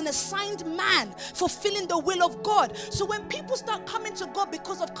working as an assigned man, fulfilling the will of God. So when people start coming to God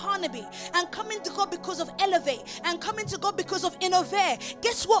because of Carnaby, and coming to God because of Elevate, and coming to God because of Innovate,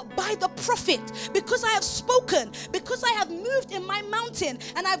 guess what? By the prophet, because I have spoken, because I have moved in my mountain,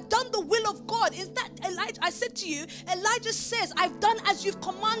 and I've done the will of God. Is that Elijah? I said to you, Elijah says, I've done as you've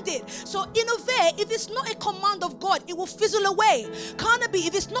commanded. So Innovate, if it's not a command of God, it will fizzle away. Carnaby,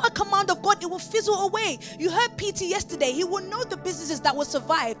 if it's not a command of God, it will fizzle away. You heard Peter yesterday. He will know the businesses that will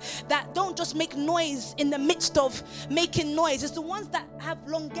survive, that don't just make noise in the midst of making noise. It's the ones that have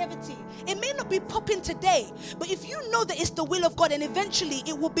longevity. It may not be popping today, but if you know that it's the will of God and eventually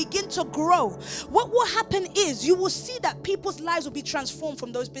it will begin to grow, what will happen is you will see that people's lives will be transformed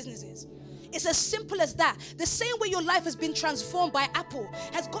from those businesses. It's as simple as that. The same way your life has been transformed by Apple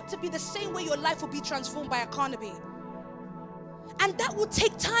has got to be the same way your life will be transformed by a Carnaby. And that will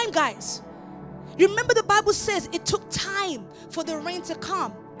take time, guys. You remember the Bible says it took time for the rain to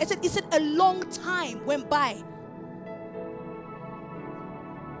come. It said a long time went by.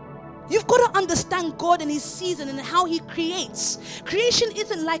 You've got to understand God and his season and how he creates. Creation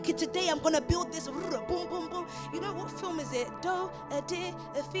isn't like it today. I'm going to build this. Boom, boom, boom. You know what film is it? Do, a, di,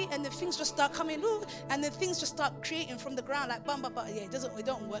 a, fi, and then things just start coming. Ooh, and then things just start creating from the ground like bam, bam, bam. Yeah, it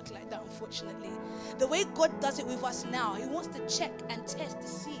don't work like that, unfortunately. The way God does it with us now, he wants to check and test to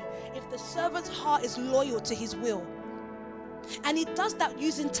see if the servant's heart is loyal to his will. And he does that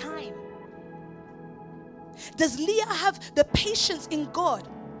using time. Does Leah have the patience in God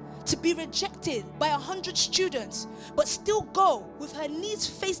to be rejected by 100 students, but still go with her knees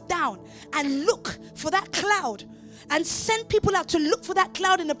face down and look for that cloud and send people out to look for that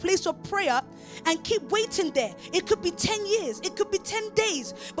cloud in a place of prayer and keep waiting there? It could be 10 years, it could be 10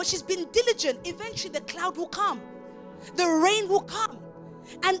 days, but she's been diligent. Eventually the cloud will come, the rain will come,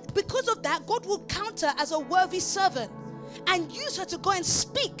 and because of that, God will count her as a worthy servant and use her to go and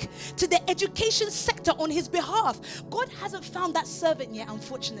speak to the education sector on his behalf. God hasn't found that servant yet,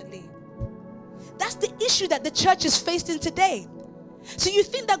 unfortunately. That's the issue that the church is facing today. So you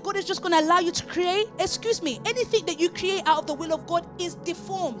think that God is just going to allow you to create? Excuse me, anything that you create out of the will of God is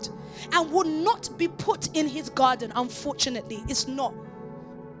deformed and will not be put in his garden. Unfortunately, it's not.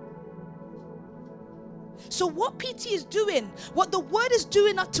 So what PT is doing, what the word is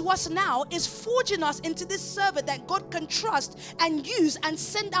doing to us now, is forging us into this servant that God can trust and use and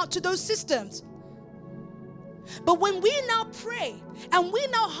send out to those systems. But when we now pray and we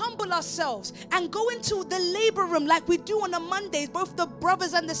now humble ourselves and go into the labor room like we do on a Mondays, both the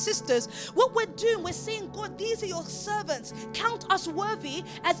brothers and the sisters, what we're doing, we're saying, God, these are your servants. Count us worthy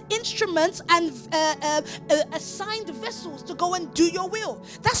as instruments and assigned vessels to go and do your will.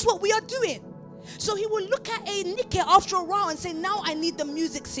 That's what we are doing. So he will look at a Nikke after a while and say, now I need the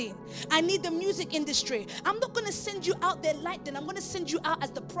music scene. I need the music industry. I'm not going to send you out there like that. I'm going to send you out as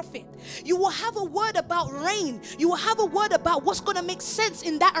the prophet. You will have a word about rain. You will have a word about what's going to make sense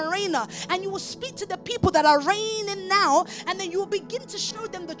in that arena. And you will speak to the people that are reigning now. And then you will begin to show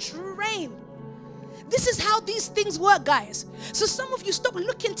them the true rain. This is how these things work, guys. So some of you stop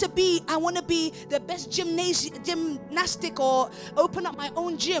looking to be, I want to be the best gymnastic or open up my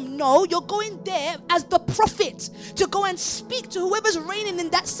own gym. No, you're going there as the prophet to go and speak to whoever's reigning in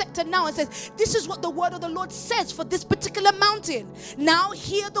that sector now and says, this is what the word of the Lord says for this particular mountain. Now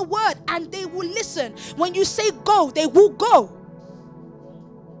hear the word and they will listen. When you say go, they will go.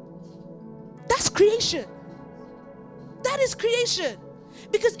 That's creation. That is creation.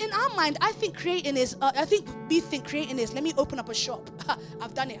 Because in our mind, I think creating is, let me open up a shop.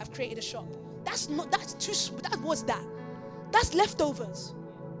 I've done it, I've created a shop. That's leftovers.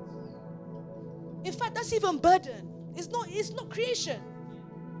 In fact, that's even burden. It's not creation.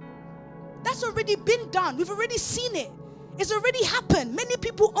 That's already been done. We've already seen it. It's already happened. Many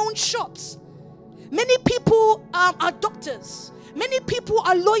people own shops. Many people are doctors. Many people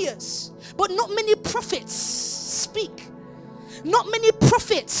are lawyers. But not many prophets speak. Not many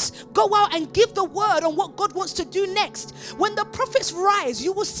prophets go out and give the word on what God wants to do next. When the prophets rise,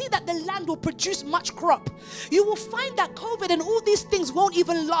 you will see that the land will produce much crop. You will find that COVID and all these things won't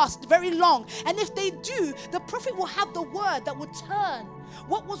even last very long. And if they do, the prophet will have the word that will turn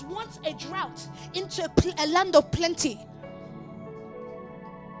what was once a drought into a land of plenty.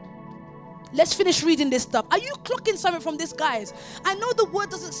 Let's finish reading this stuff. Are you clocking something from this, guys? I know the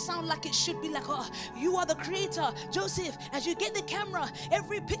word doesn't sound like it should be like, oh, you are the creator. Joseph, as you get the camera,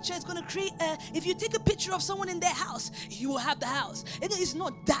 every picture is going to create, if you take a picture of someone in their house, you will have the house. It's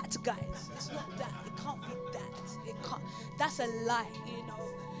not that, guys. It's not that. It can't be that. It can't. That's a lie, you know.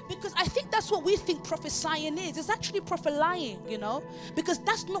 Because I think that's what we think prophesying is. It's actually prophet-lying, you know. Because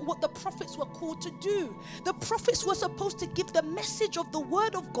that's not what the prophets were called to do. The prophets were supposed to give the message of the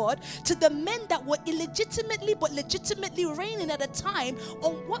word of God to the men that were illegitimately but legitimately reigning at a time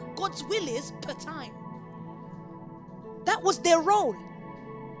on what God's will is per time. That was their role.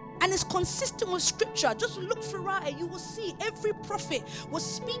 And it's consistent with scripture. Just look throughout it. You will see every prophet was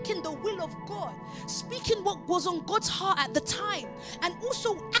speaking the will of God, speaking what was on God's heart at the time, and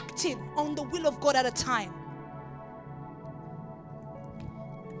also acting on the will of God at a time.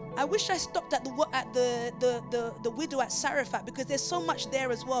 I wish I stopped at the widow at Sarephat, because there's so much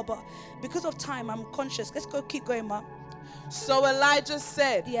there as well. But because of time, I'm conscious. Let's keep going, Ma. So Elijah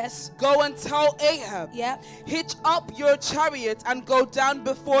said, yes, go and tell Ahab, yeah, hitch up your chariot and go down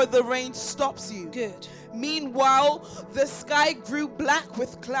before the rain stops you. Good. Meanwhile, the sky grew black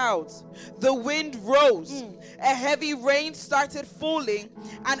with clouds. The wind rose. A heavy rain started falling,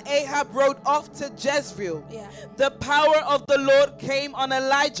 and Ahab rode off to Jezreel. Yeah. The power of the Lord came on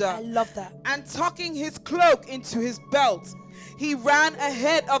Elijah. I love that. And tucking his cloak into his belt, he ran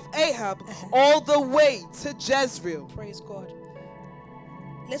ahead of Ahab all the way to Jezreel. Praise God.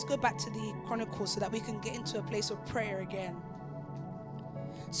 let's go back to the Chronicles so that we can get into a place of prayer again.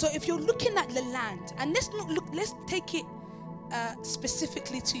 So if you're looking at the land, and let's take it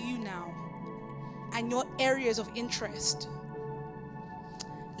specifically to you now and your areas of interest.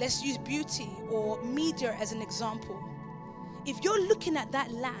 Let's use beauty or media as an example. If you're looking at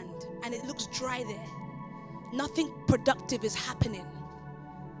that land and it looks dry there, nothing productive is happening,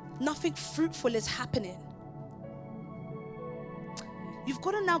 nothing fruitful is happening, you've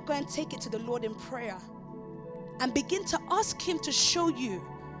got to now go and take it to the Lord in prayer and begin to ask Him to show you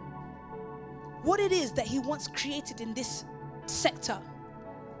what it is that He wants created in this sector.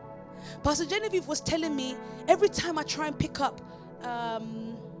 Pastor Genevieve was telling me every time I try and pick up what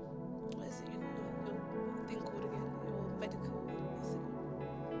is it, your thing called again, your medical,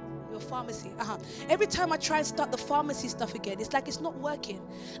 your pharmacy, every time I try and start the pharmacy stuff again, it's like it's not working.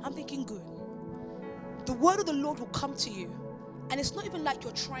 I'm thinking, good, the word of the Lord will come to you, and it's not even like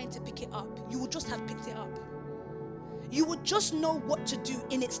you're trying to pick it up. You will just have picked it up. You will just know what to do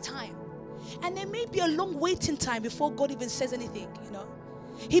in its time. And there may be a long waiting time before God even says anything, you know.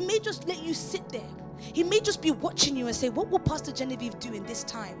 He may just let you sit there. He may just be watching you and say, what will Pastor Genevieve do in this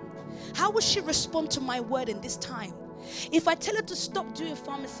time? How will she respond to my word in this time? If I tell her to stop doing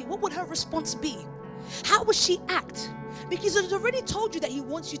pharmacy, what would her response be? How will she act? Because He's already told you that He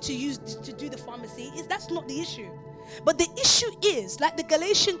wants you to do the pharmacy. That's not the issue. But the issue is, like the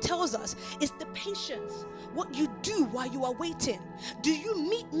Galatians tells us, is the patience. What you do while you are waiting. Do you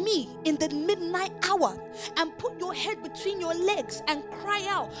meet me in the midnight hour and put your head between your legs and cry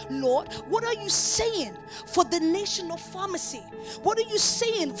out, Lord, what are you saying for the nation of pharmacy? What are you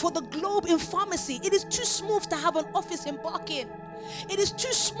saying for the globe in pharmacy? It is too small to have an office in Barking. It is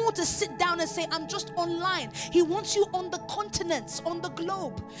too small to sit down and say, I'm just online. He wants you on the continents, on the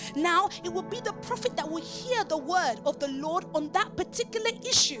globe. Now, it will be the prophet that will hear the word of the Lord on that particular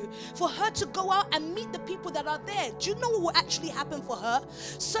issue for her to go out and meet the people that are there. Do you know what will actually happen for her?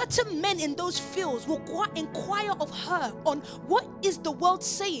 Certain men in those fields will inquire of her on what is the world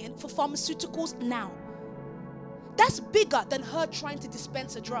saying for pharmaceuticals now. That's bigger than her trying to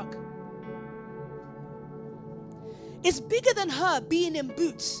dispense a drug. It's bigger than her being in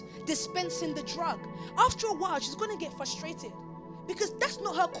Boots, dispensing the drug. After a while, she's going to get frustrated because that's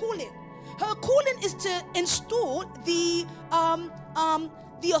not her calling. Her calling is to install the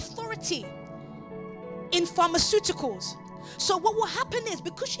authority in pharmaceuticals. So what will happen is,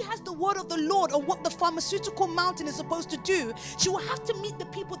 because she has the word of the Lord on what the pharmaceutical mountain is supposed to do, she will have to meet the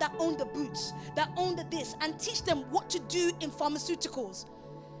people that own the Boots, that own the this, and teach them what to do in pharmaceuticals.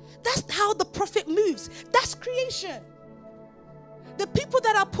 That's how the prophet moves. That's creation. The people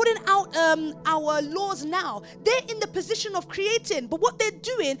that are putting out our laws now, they're in the position of creating. But what they're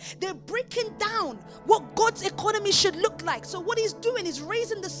doing, they're breaking down what God's economy should look like. So what He's doing is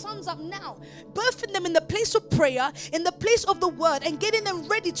raising the sons up now, birthing them in the place of prayer, in the place of the word, and getting them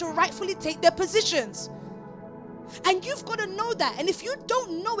ready to rightfully take their positions. And you've got to know that. And if you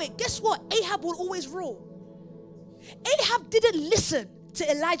don't know it, guess what? Ahab will always rule. Ahab didn't listen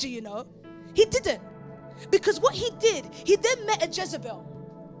to Elijah, you know. He didn't. Because what he did, he then met a Jezebel.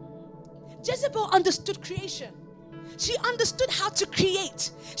 Jezebel understood creation. She understood how to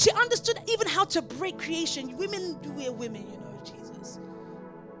create. She understood even how to break creation. Women do wear women, you know, Jesus.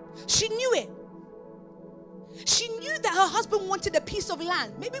 She knew it. She knew that her husband wanted a piece of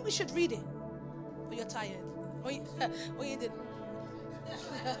land. Maybe we should read it. Oh, you're tired. Oh, you didn't.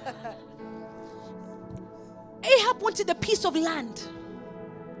 Ahab wanted a piece of land.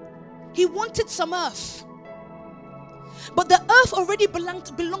 He wanted some earth. But the earth already belonged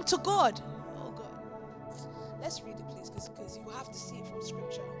to God. Oh God. Let's read it, please, because you have to see it from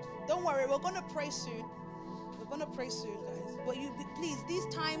scripture. Don't worry, we're going to pray soon. We're going to pray soon, guys. But please, these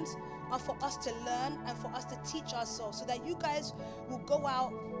times are for us to learn and for us to teach ourselves, so that you guys will go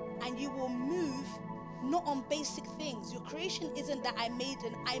out and you will move not on basic things. Your creation isn't that I made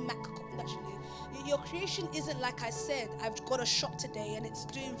an iMac, actually. Your creation isn't like I said, I've got a shop today and it's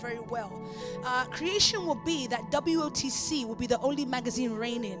doing very well. Creation will be that WOTC will be the only magazine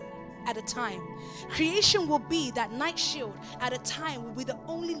reigning at a time. Creation will be that Night Shield at a time will be the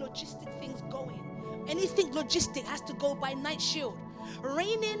only logistic things going. Anything logistic has to go by Night Shield.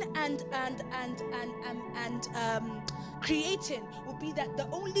 Reigning and creating will be that the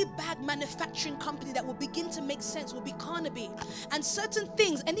only bag manufacturing company that will begin to make sense will be Carnaby. And certain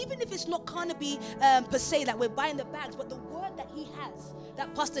things, and even if it's not Carnaby per se that we're buying the bags, but the word that he has,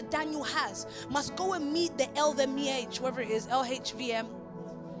 that Pastor Daniel has, must go and meet the LVMH, whoever it is, LHVM.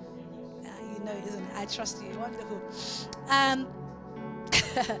 You know it, isn't it? I trust you. Wonderful.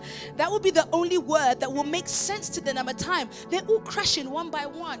 That will be the only word that will make sense to them at a time. They're all crashing one by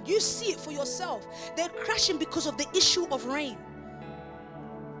one. You see it for yourself. They're crashing because of the issue of rain.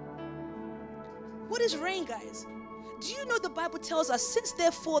 What is rain, guys? Do you know the Bible tells us, since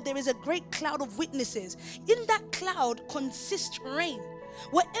therefore there is a great cloud of witnesses, in that cloud consists rain.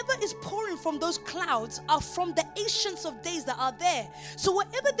 Whatever is pouring from those clouds are from the ancients of days that are there. So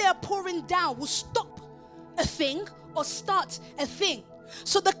whatever they are pouring down will stop a thing or start a thing.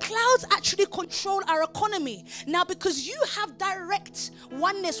 So the clouds actually control our economy. Now, because you have direct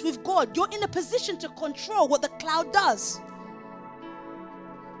oneness with God, you're in a position to control what the cloud does.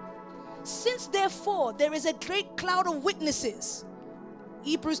 Since therefore there is a great cloud of witnesses,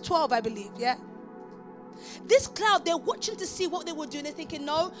 Hebrews 12, I believe, yeah? This cloud, they're watching to see what they will do. They're thinking,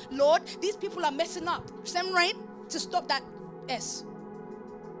 no, Lord, these people are messing up. Send rain to stop that S.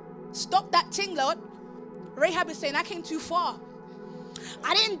 Stop that thing, Lord. Rahab is saying, I came too far.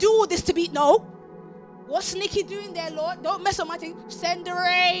 I didn't do all this to be, no. What's Nikki doing there, Lord? Don't mess up my thing. Send the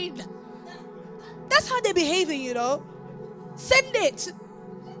rain. That's how they're behaving, you know. Send it.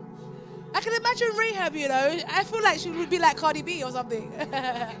 I can imagine Rahab, you know. I feel like she would be like Cardi B or something.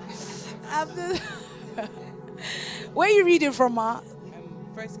 Where are you reading from, Mark?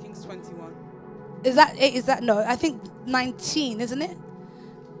 1 Kings 21. Is that no? I think 19, isn't it?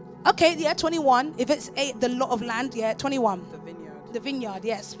 Okay, yeah, 21. If it's the lot of land, yeah, 21. The vineyard. The vineyard,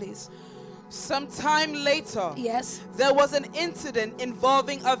 yes, please. Sometime later, Yes. there was an incident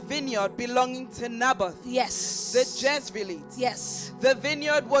involving a vineyard belonging to Naboth, Yes. the Jezreelite. Yes. The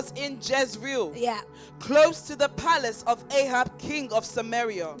vineyard was in Jezreel, Yeah. close to the palace of Ahab, king of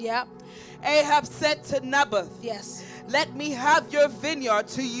Samaria. Yeah. Ahab said to Naboth, Yes. let me have your vineyard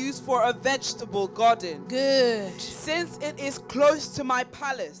to use for a vegetable garden, Good. since it is close to my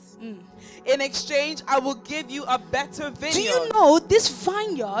palace. In exchange, I will give you a better vineyard. Do you know this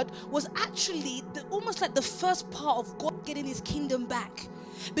vineyard was actually almost like the first part of God getting his kingdom back?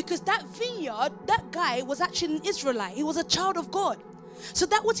 Because that vineyard, that guy was actually an Israelite. He was a child of God. So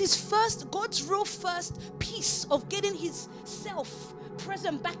that was God's real first piece of getting his self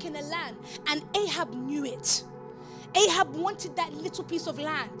present back in the land. And Ahab knew it. Ahab wanted that little piece of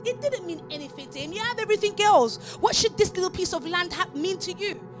land. It didn't mean anything to him. You have everything else. What should this little piece of land mean to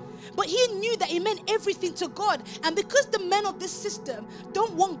you? But he knew that it meant everything to God. And because the men of this system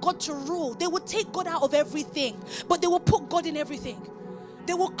don't want God to rule, they will take God out of everything, but they will put God in everything.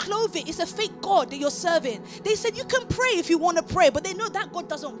 They will clothe it. It's a fake God that you're serving. They said you can pray if you want to pray, but they know that God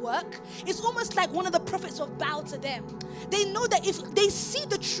doesn't work. It's almost like one of the prophets of Baal to them. They know that if they see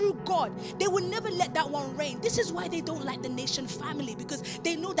the true God, they will never let that one reign. This is why they don't like the nation family, because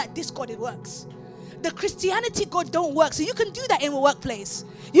they know that this God, it works. The Christianity God don't work. So you can do that in a workplace.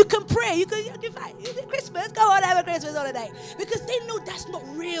 You can pray. You can Christmas, go on, have a Christmas holiday. Because they know that's not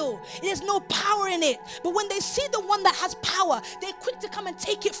real. There's no power in it. But when they see the one that has power, they're quick to come and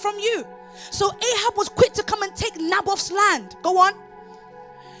take it from you. So Ahab was quick to come and take Naboth's land. Go on.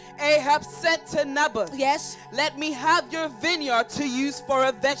 Ahab said to Naboth, Yes. let me have your vineyard to use for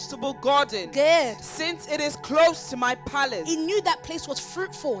a vegetable garden. Good. Since it is close to my palace. He knew that place was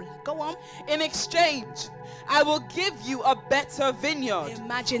fruitful. Go on. In exchange, I will give you a better vineyard.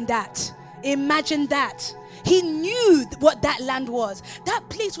 Imagine that. Imagine that. He knew what that land was. That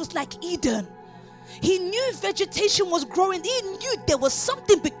place was like Eden. He knew vegetation was growing. He knew there was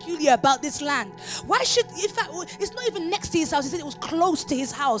something peculiar about this land. Why should, in fact, it's not even next to his house. He said it was close to his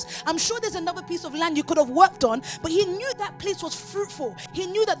house. I'm sure there's another piece of land you could have worked on, but he knew that place was fruitful. He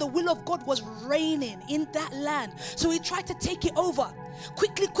knew that the will of God was reigning in that land. So he tried to take it over.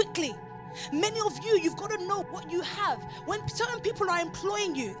 Quickly. Many of you, you've got to know what you have. When certain people are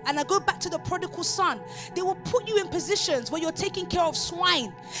employing you, and I go back to the prodigal son, they will put you in positions where you're taking care of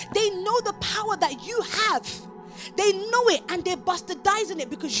swine. They know the power that you have. They know it, and they're bastardizing it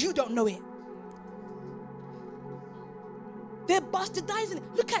because you don't know it. They're bastardizing it.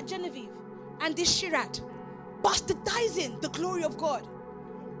 Look at Genevieve and this Shirat. Bastardizing the glory of God.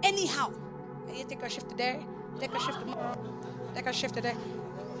 Anyhow. You take a shift today. Take a shift tomorrow. Take a shift today.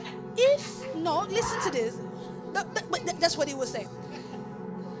 If not, listen to this. That's what he was saying.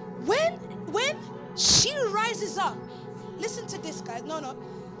 When she rises up, listen to this, guys. No.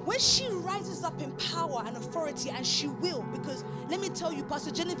 When she rises up in power and authority, and she will, because let me tell you,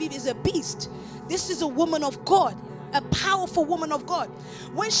 Pastor Genevieve is a beast. This is a woman of God, a powerful woman of God.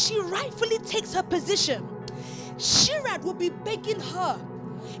 When she rightfully takes her position, Shirad will be begging her,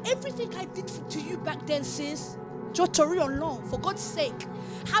 everything I did to you back then, sis, for God's sake,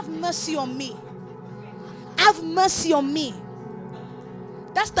 have mercy on me. Have mercy on me.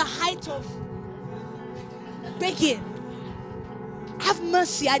 That's the height of begging. have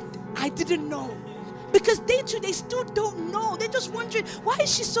mercy, I didn't know. Because they too, they still don't know. They're just wondering, why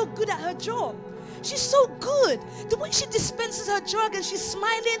is she so good at her job? She's so good. The way she dispenses her drug and she's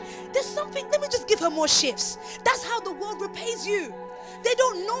smiling, there's something, let me just give her more shifts. That's how the world repays you. They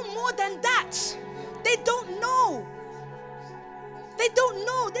don't know more than that. They don't know. They don't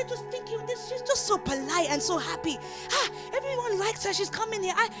know. They're just thinking, she's just so polite and so happy. Everyone likes her. She's coming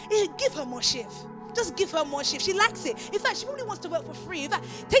here. Give her more shift. Just give her more shift. She likes it. In fact, she probably wants to work for free. In fact,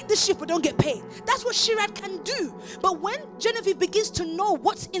 take the shift but don't get paid. That's what Shirad can do. But when Genevieve begins to know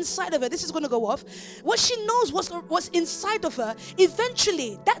what's inside of her, this is going to go off. What she knows what's inside of her,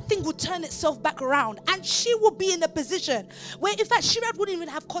 eventually that thing will turn itself back around. And she will be in a position where, in fact, Shirad wouldn't even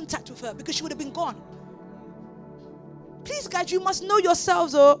have contact with her because she would have been gone. Please, guys, you must know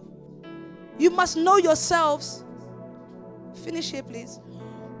yourselves. You must know yourselves. Finish here, please.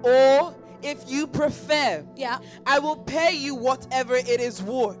 Or, if you prefer, yeah, I will pay you whatever it is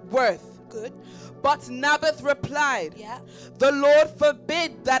worth. Good. But Naboth replied, yeah, the Lord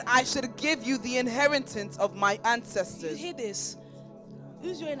forbid that I should give you the inheritance of my ancestors. You hear this?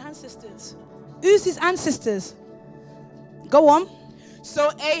 Who's your ancestors? Who's his ancestors? Go on. So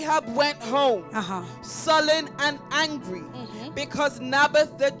Ahab went home, sullen and angry, because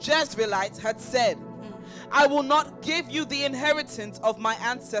Naboth the Jezreelite had said, I will not give you the inheritance of my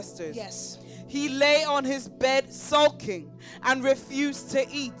ancestors. Yes. He lay on his bed sulking and refused to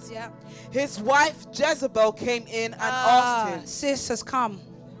eat. Yeah. His wife Jezebel came in and asked him, Sis has come.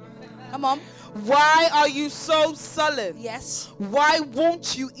 Come on. Why are you so sullen? Yes. Why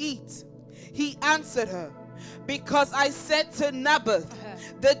won't you eat? He answered her, because I said to Naboth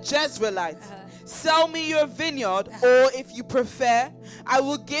the Jezreelite, sell me your vineyard, or if you prefer, I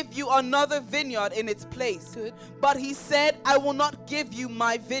will give you another vineyard in its place. Good. But he said, I will not give you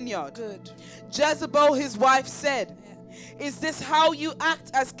my vineyard. Good. Jezebel, his wife, said, is this how you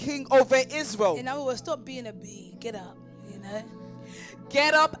act as king over Israel? In other words, stop being a bee. Get up,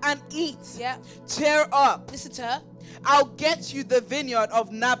 Get up and eat. Yeah. Cheer up. Listen to her. I'll get you the vineyard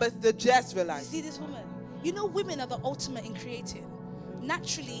of Naboth the Jezreelite. See this woman? You know, women are the ultimate in creating.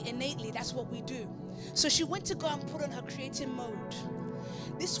 Naturally, innately, that's what we do. So she went to go and put on her creative mode.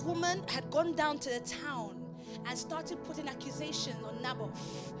 This woman had gone down to the town and started putting accusations on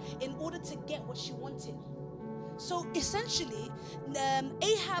Naboth in order to get what she wanted. So essentially,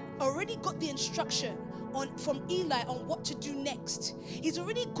 Ahab already got the instruction from Eli on what to do next. He's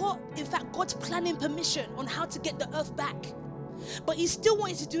already got, in fact, God's planning permission on how to get the earth back. But he still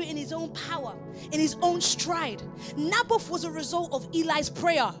wanted to do it in his own power, in his own stride. Naboth was a result of Elijah's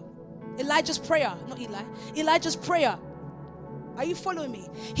prayer. Elijah's prayer. Are you following me?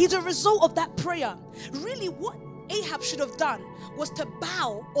 He's a result of that prayer. Really, what Ahab should have done was to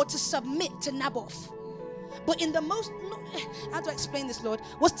bow or to submit to Naboth. But in the most, how do I explain this, Lord?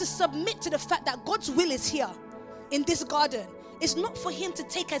 Was to submit to the fact that God's will is here in this garden. It's not for him to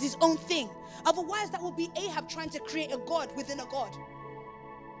take as his own thing. Otherwise, that would be Ahab trying to create a God within a God.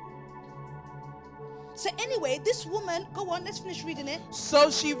 So anyway, this woman, go on, let's finish reading it.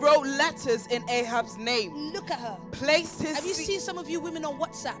 So she wrote letters in Ahab's name. Look at her. Placed his Have you seen some of you women on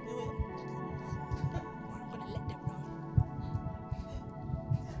WhatsApp? I'm going to let them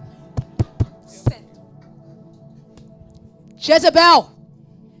know. Send. Jezebel.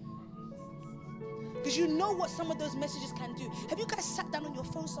 Because you know what some of those messages can do. Have you guys sat down on your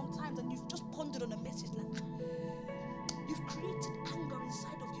phone sometimes and you've just pondered on a message like you've created anger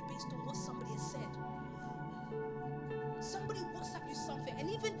inside of you based on what somebody has said? Somebody WhatsApp you something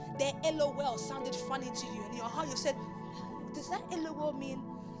and even their LOL sounded funny to you and your heart you said, does that LOL mean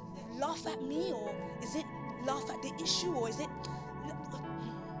laugh at me, or is it laugh at the issue, or is it,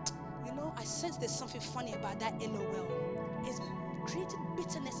 I sense there's something funny about that LOL. It's created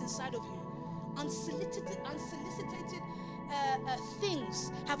bitterness inside of you. Unsolicited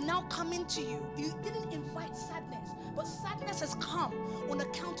things have now come into you. You didn't invite sadness, but sadness has come on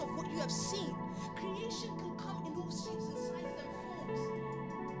account of what you have seen. Creation can come in all shapes and sizes and forms.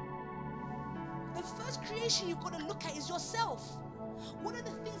 The first creation you've got to look at is yourself. What are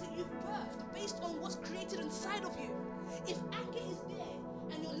the things that you've birthed based on what's created inside of you? If anger is there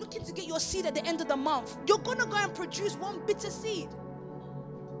and you're looking to get your seed at the end of the month, you're going to go and produce one bitter seed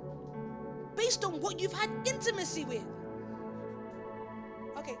based on what you've had intimacy with.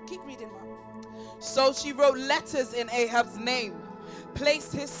 Okay, keep reading, Mom. So she wrote letters in Ahab's name,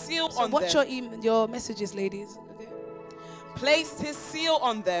 placed his seal on them. Watch your messages, ladies. Okay. Placed his seal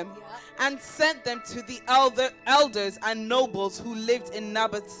on them and sent them to the elders and nobles who lived in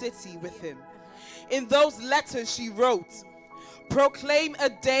Naboth's city with him. In those letters she wrote, Proclaim a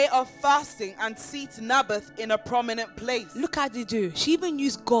day of fasting and seat Naboth in a prominent place. Look how they do. She even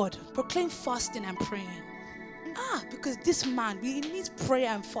used God. Proclaim fasting and praying. Because this man, he needs prayer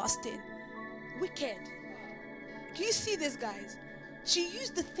and fasting. Wicked. Do you see this, guys? She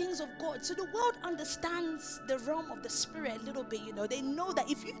used the things of God. So the world understands the realm of the spirit a little bit, They know that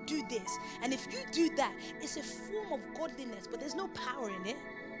if you do this and if you do that, it's a form of godliness, but there's no power in it.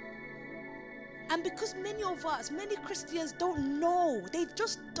 And because many Christians don't know. They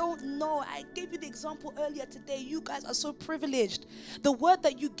just don't know. I gave you the example earlier today. You guys are so privileged. The word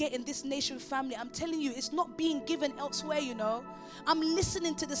that you get in this nation family, I'm telling you, it's not being given elsewhere, I'm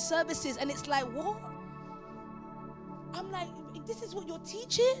listening to the services and it's like, what? I'm like, this is what you're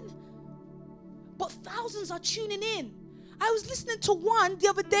teaching? But thousands are tuning in. I was listening to one the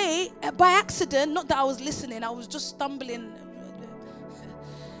other day by accident. Not that I was listening, I was just stumbling.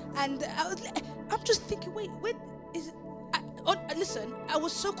 And I'm just thinking, wait, is it? Listen, I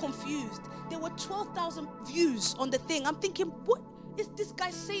was so confused. There were 12,000 views on the thing. I'm thinking, what is this guy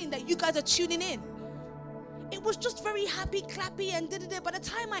saying that you guys are tuning in? It was just very happy, clappy, and da-da-da. By the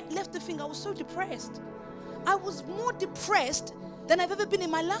time I left the thing, I was so depressed. I was more depressed than I've ever been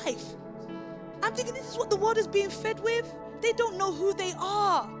in my life. I'm thinking, this is what the world is being fed with? They don't know who they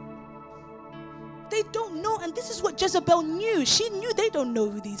are. They don't know, and this is what Jezebel knew. She knew they don't know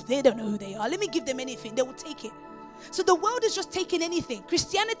who they are. Let me give them anything, they will take it. So the world is just taking anything.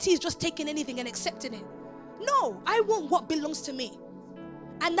 Christianity is just taking anything and accepting it. No, I want what belongs to me.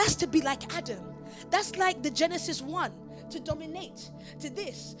 And that's to be like Adam. That's like the Genesis 1. To dominate, to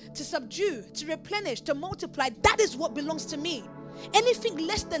this, to subdue, to replenish, to multiply. That is what belongs to me. Anything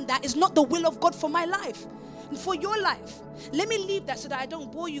less than that is not the will of God for my life. For your life. Let me leave that so that I don't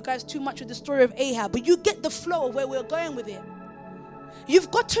bore you guys too much with the story of Ahab, but you get the flow of where we're going with it.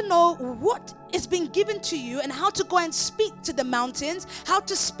 You've got to know what is being given to you and how to go and speak to the mountains, how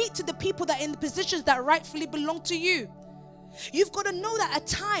to speak to the people that are in the positions that rightfully belong to you. You've got to know that a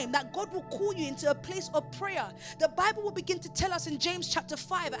time that God will call you into a place of prayer. The Bible will begin to tell us in James chapter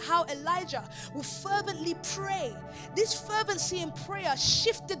 5 how Elijah will fervently pray. This fervency in prayer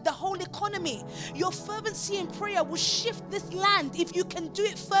shifted the whole economy. Your fervency in prayer will shift this land if you can do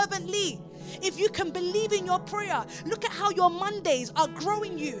it fervently. If you can believe in your prayer. Look at how your Mondays are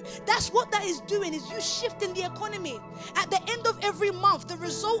growing you. That's what that is doing, is you shifting the economy. At the end of every month, the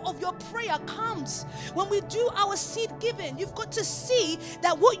result of your prayer comes. When we do our seed giving, you've got to see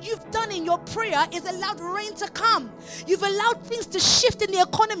that what you've done in your prayer is allowed rain to come. You've allowed things to shift in the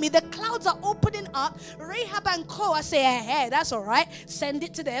economy. The clouds are opening up. Rahab and Co. I say, hey, that's all right. Send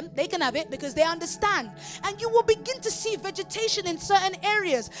it to them. They can have it because they understand. And you will begin to see vegetation in certain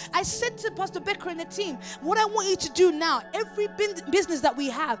areas. I said to Pastor Becker and the team, what I want you to do now, every business that we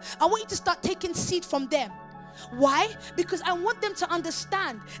have, I want you to start taking seed from them. Why? Because I want them to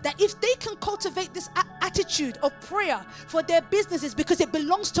understand that if they can cultivate this attitude of prayer for their businesses because it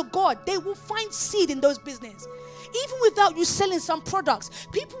belongs to God, they will find seed in those businesses. Even without you selling some products,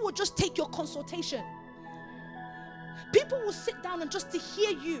 people will just take your consultation. People will sit down and just to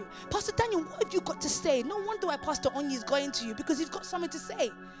hear you. Pastor Daniel, what have you got to say? No wonder why Pastor Onyi is going to you, because he's got something to say.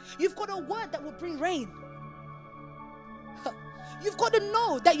 You've got a word that will bring rain. You've got to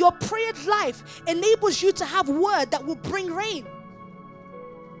know that your prayer life enables you to have word that will bring rain.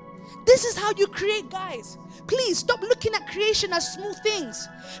 This is how you create, guys. Please stop looking at creation as small things.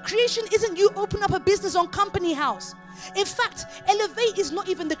 Creation isn't you open up a business on Company House. In fact, Elevate is not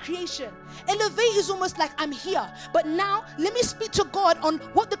even the creation. Elevate is almost like I'm here. But now, let me speak to God on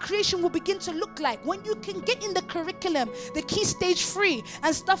what the creation will begin to look like. When you can get in the curriculum, the key stage 3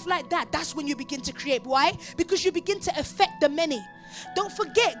 and stuff like that, that's when you begin to create. Why? Because you begin to affect the many. Don't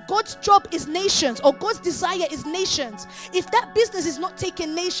forget, God's job is nations, or God's desire is nations. If that business is not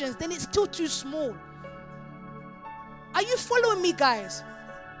taking nations, then it's still too small. Are you following me, guys?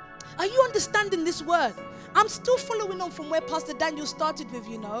 Are you understanding this word? I'm still following on from where Pastor Daniel started with,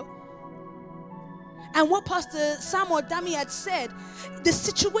 And what Pastor Samuel Dami had said, the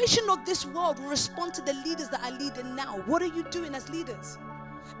situation of this world will respond to the leaders that are leading now. What are you doing as leaders?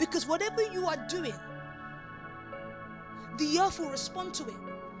 Because whatever you are doing, the earth will respond to it.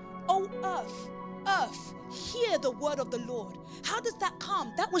 Oh, earth, hear the word of the Lord. How does that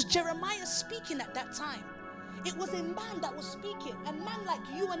come? That was Jeremiah speaking at that time. It was a man that was speaking, a man like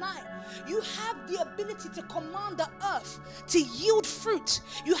you and I. You have the ability to command the earth to yield fruit.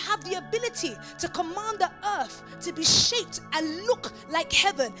 You have the ability to command the earth to be shaped and look like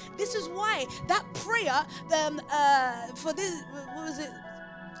heaven. This is why that prayer for this, what was it?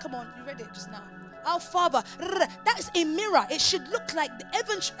 Come on, you read it just now. Our Father, that is a mirror. It should look like the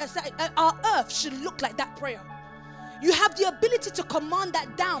heaven, our earth should look like that prayer. You have the ability to command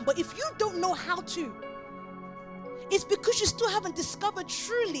that down. But if you don't know how to, it's because you still haven't discovered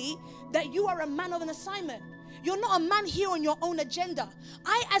truly that you are a man of an assignment. You're not a man here on your own agenda.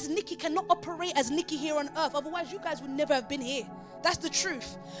 I, as Nikki, cannot operate as Nikki here on earth. Otherwise, you guys would never have been here. That's the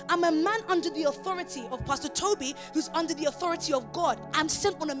truth. I'm a man under the authority of Pastor Toby, who's under the authority of God. I'm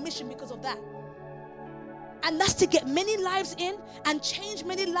sent on a mission because of that. And that's to get many lives in and change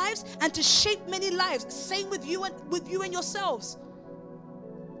many lives and to shape many lives. Same with you and yourselves.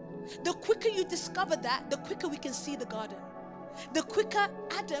 The quicker you discover that, the quicker we can see the garden. The quicker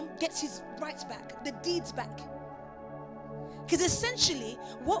Adam gets his rights back, the deeds back. Because essentially,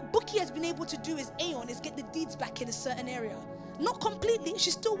 what Buki has been able to do is get the deeds back in a certain area. Not completely,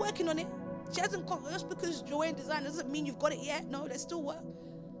 she's still working on it. She hasn't got, just because you're in design doesn't mean you've got it yet. No, there's still work.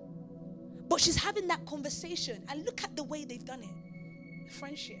 But she's having that conversation, and look at the way they've done it.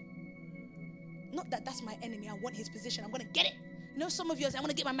 Friendship. Not that that's my enemy, I want his position, I'm going to get it. You know, some of you say, I'm going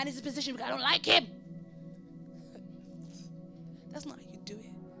to get my manager's position because I don't like him. That's not how you do it.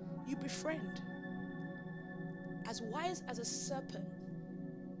 You befriend. As wise as a serpent,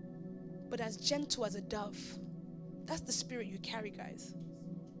 but as gentle as a dove. That's the spirit you carry, guys.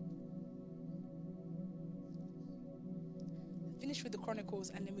 Finish with the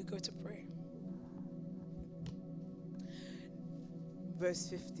Chronicles and then we go to prayer. Verse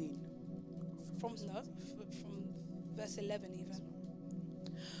 15. From verse 11 even.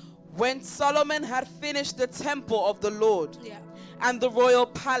 When Solomon had finished the temple of the Lord, Yeah. and the royal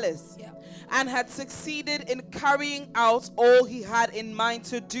palace, Yeah. and had succeeded in carrying out all he had in mind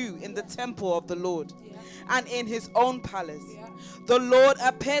to do in the temple of the Lord, Yeah. and in his own palace, Yeah. the Lord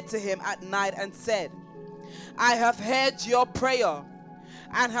appeared to him at night and said, I have heard your prayer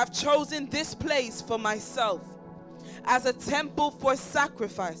and have chosen this place for myself as a temple for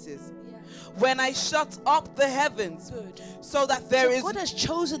sacrifices. Yeah. When I shut up the heavens, Good. so that there So is God has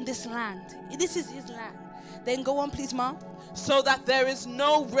chosen this land. This is his land. Then go on, please, Ma. so that there is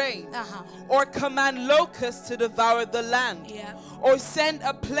no rain, Uh-huh. or command locusts to devour the land, Yeah. or send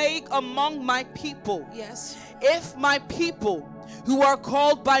a plague among my people. Yes. If my people, who are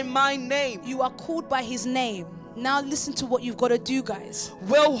called by my name, You are called by his name. Now listen to what you've got to do, guys.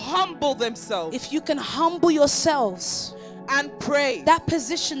 will humble themselves If you can humble yourselves, and pray, that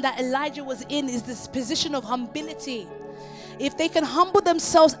position that Elijah was in is this position of humility. If they can humble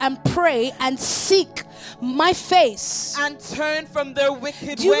themselves and pray and seek my face. and turn from their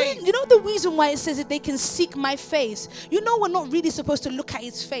wicked Do ways. you know the reason why it says that they can seek my face? You know we're not really supposed to look at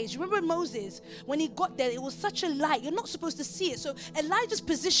his face. You remember Moses, when he got there, it was such a light. You're not supposed to see it. So Elijah's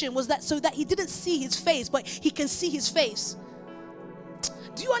position was that so that he didn't see his face, but he can see his face.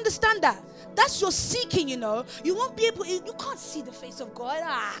 Do you understand that? That's your seeking, you know. You won't be able, you can't see the face of God.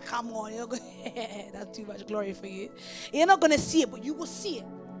 Come on. That's too much glory for you. You're not going to see it, but you will see it.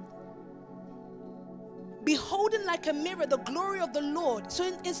 Beholding like a mirror the glory of the Lord. So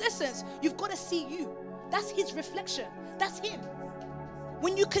in essence, you've got to see you. That's his reflection. That's him.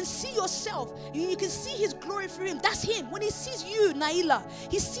 When you can see yourself, you can see his glory through him. That's him. When he sees you, Naila,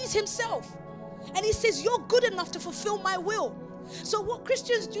 he sees himself. And he says, you're good enough to fulfill my will. So what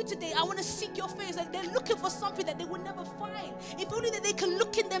Christians do today, I want to seek your face. Like they're looking for something that they will never find. If only that they can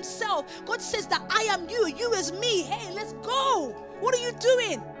look in themselves. God says that I am you, you is me. Hey, let's go. What are you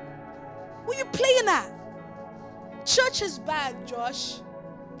doing? What are you playing at? Church is bad, Josh.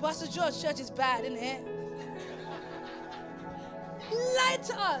 Pastor George, church is bad, isn't it? Lie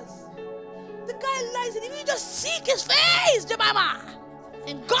to us. The guy lies, and if you just seek his face, Jemima,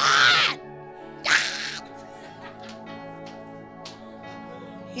 and God,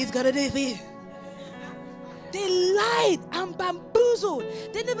 he's gonna do it for you. They lied and bamboozled.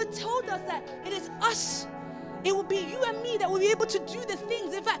 They never told us that it is us. It will be you and me that will be able to do the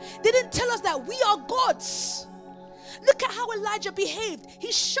things. In fact, they didn't tell us that we are gods. Look at how Elijah behaved.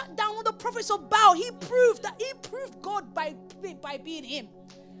 He shut down all the prophets of Baal. He proved God by being him.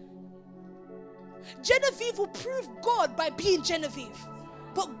 Genevieve will prove God by being Genevieve.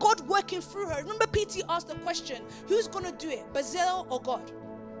 But God working through her. Remember PT asked the question, who's going to do it? Basil or God?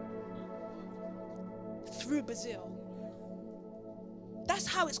 Through Basil. That's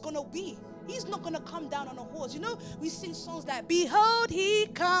how it's going to be. He's not going to come down on a horse. You know, we sing songs like, behold, he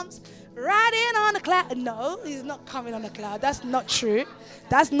comes riding on a cloud. No, he's not coming on a cloud. That's not true.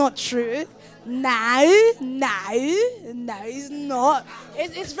 That's not true. No, he's not.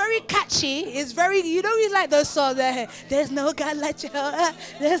 It's very catchy. It's very, you know, we like those songs that, there's no God like Jehovah.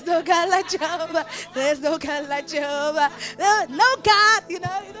 There's no God like Jehovah. There's no God like Jehovah. No God, you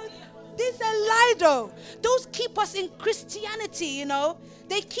know. This is a lie though. Those keep us in Christianity, you know.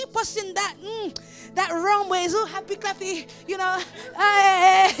 They keep us in that realm where it's all happy, clappy, you're all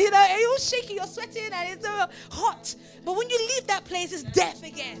shaky, you're sweating, and it's all hot. But when you leave that place, it's death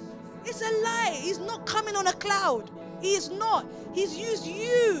again. It's a lie. He's not coming on a cloud. He is not. He's used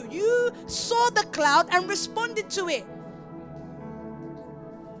you. You saw the cloud and responded to it.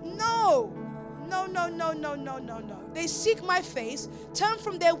 No. They seek my face, turn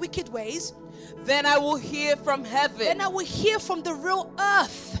from their wicked ways. Then I will hear from heaven. Then I will hear from the real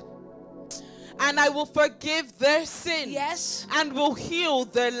earth. And I will forgive their sin. Yes. And will heal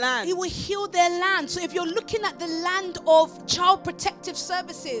their land. He will heal their land. So if you're looking at the land of Child Protective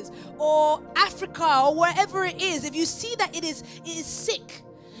Services or Africa or wherever it is, if you see that it is sick,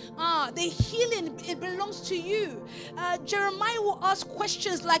 the healing, it belongs to you. Jeremiah will ask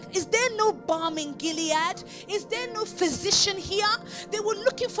questions like, is there no balm in Gilead? Is there no physician here? They were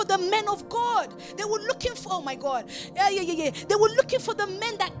looking for the men of God. They were looking for, oh my God. They were looking for the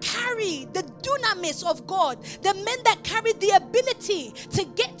men that carry the dunamis of God. The men that carry the ability to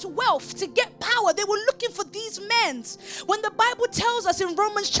get wealth, to get power. They were looking for these men. When the Bible tells us in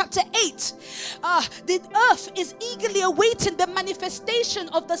Romans chapter 8, the earth is eagerly awaiting the manifestation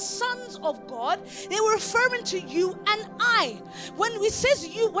of the sons of God, they were referring to you and I. When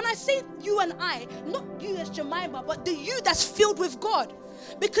I say you and I, not you as Jemima, but the you that's filled with God.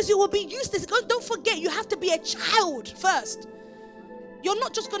 Because you will be used to, don't forget, you have to be a child first. You're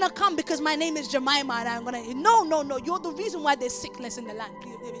not just going to come because my name is Jemima and I'm going to, no. You're the reason why there's sickness in the land.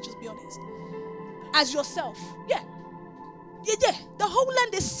 Please, let me just be honest. As yourself. Yeah. The whole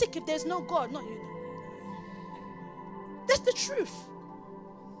land is sick if there's no God, not you. That's the truth.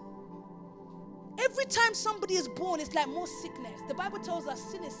 Every time somebody is born, it's like more sickness. The Bible tells us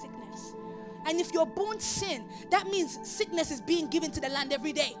sin is sickness. And if you're born sin, that means sickness is being given to the land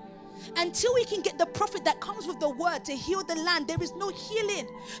every day. Until we can get the prophet that comes with the word to heal the land, there is no healing.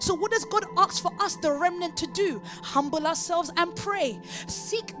 So what does God ask for us, the remnant, to do? Humble ourselves and pray.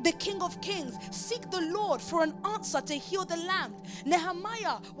 Seek the King of Kings. Seek the Lord for an answer to heal the land.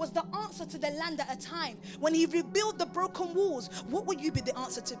 Nehemiah was the answer to the land at a time. When he rebuilt the broken walls, what would you be the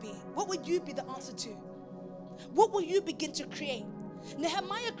answer to be? What would you be the answer to? What will you begin to create?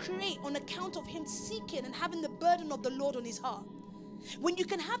 Nehemiah create on account of him seeking and having the burden of the Lord on his heart. When you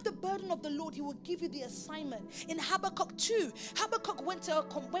can have the burden of the Lord, he will give you the assignment. In Habakkuk 2, Habakkuk went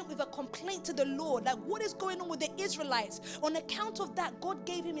with a complaint to the Lord, like, what is going on with the Israelites? On account of that, God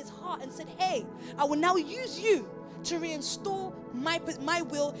gave him his heart and said, hey, I will now use you to reinstall my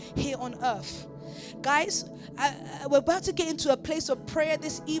will here on earth. Guys, we're about to get into a place of prayer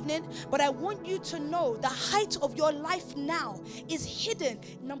this evening, but I want you to know the height of your life now is hidden.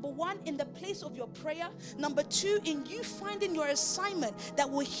 Number one, in the place of your prayer. Number two, in you finding your assignment that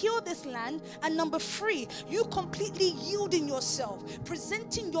will heal this land. And number three, you completely yielding yourself,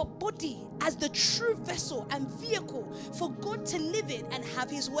 presenting your body as the true vessel and vehicle for God to live in and have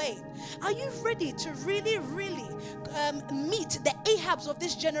his way. Are you ready to really meet the Ahabs of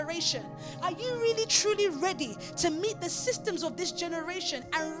this generation? Are you really truly ready to meet the systems of this generation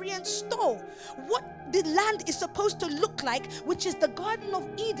and reinstall what the land is supposed to look like, which is the Garden of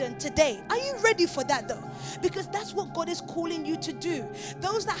Eden today? Are you ready for that though? Because that's what God is calling you to do.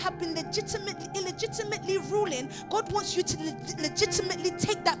 Those that have been illegitimately ruling, God wants you to legitimately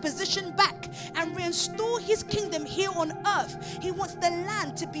take that position back and reinstall his kingdom here on earth. He wants the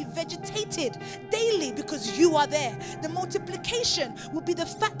land to be vegetated daily because you are there. The multiplication will be the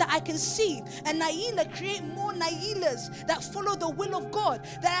fact that I can see a Naila create more Nailas that follow the will of God,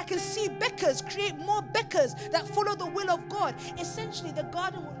 that I can see Beckers create more Beckers that follow the will of God. Essentially, the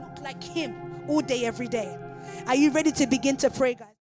garden will look like him all day, every day. Are you ready to begin to pray, guys?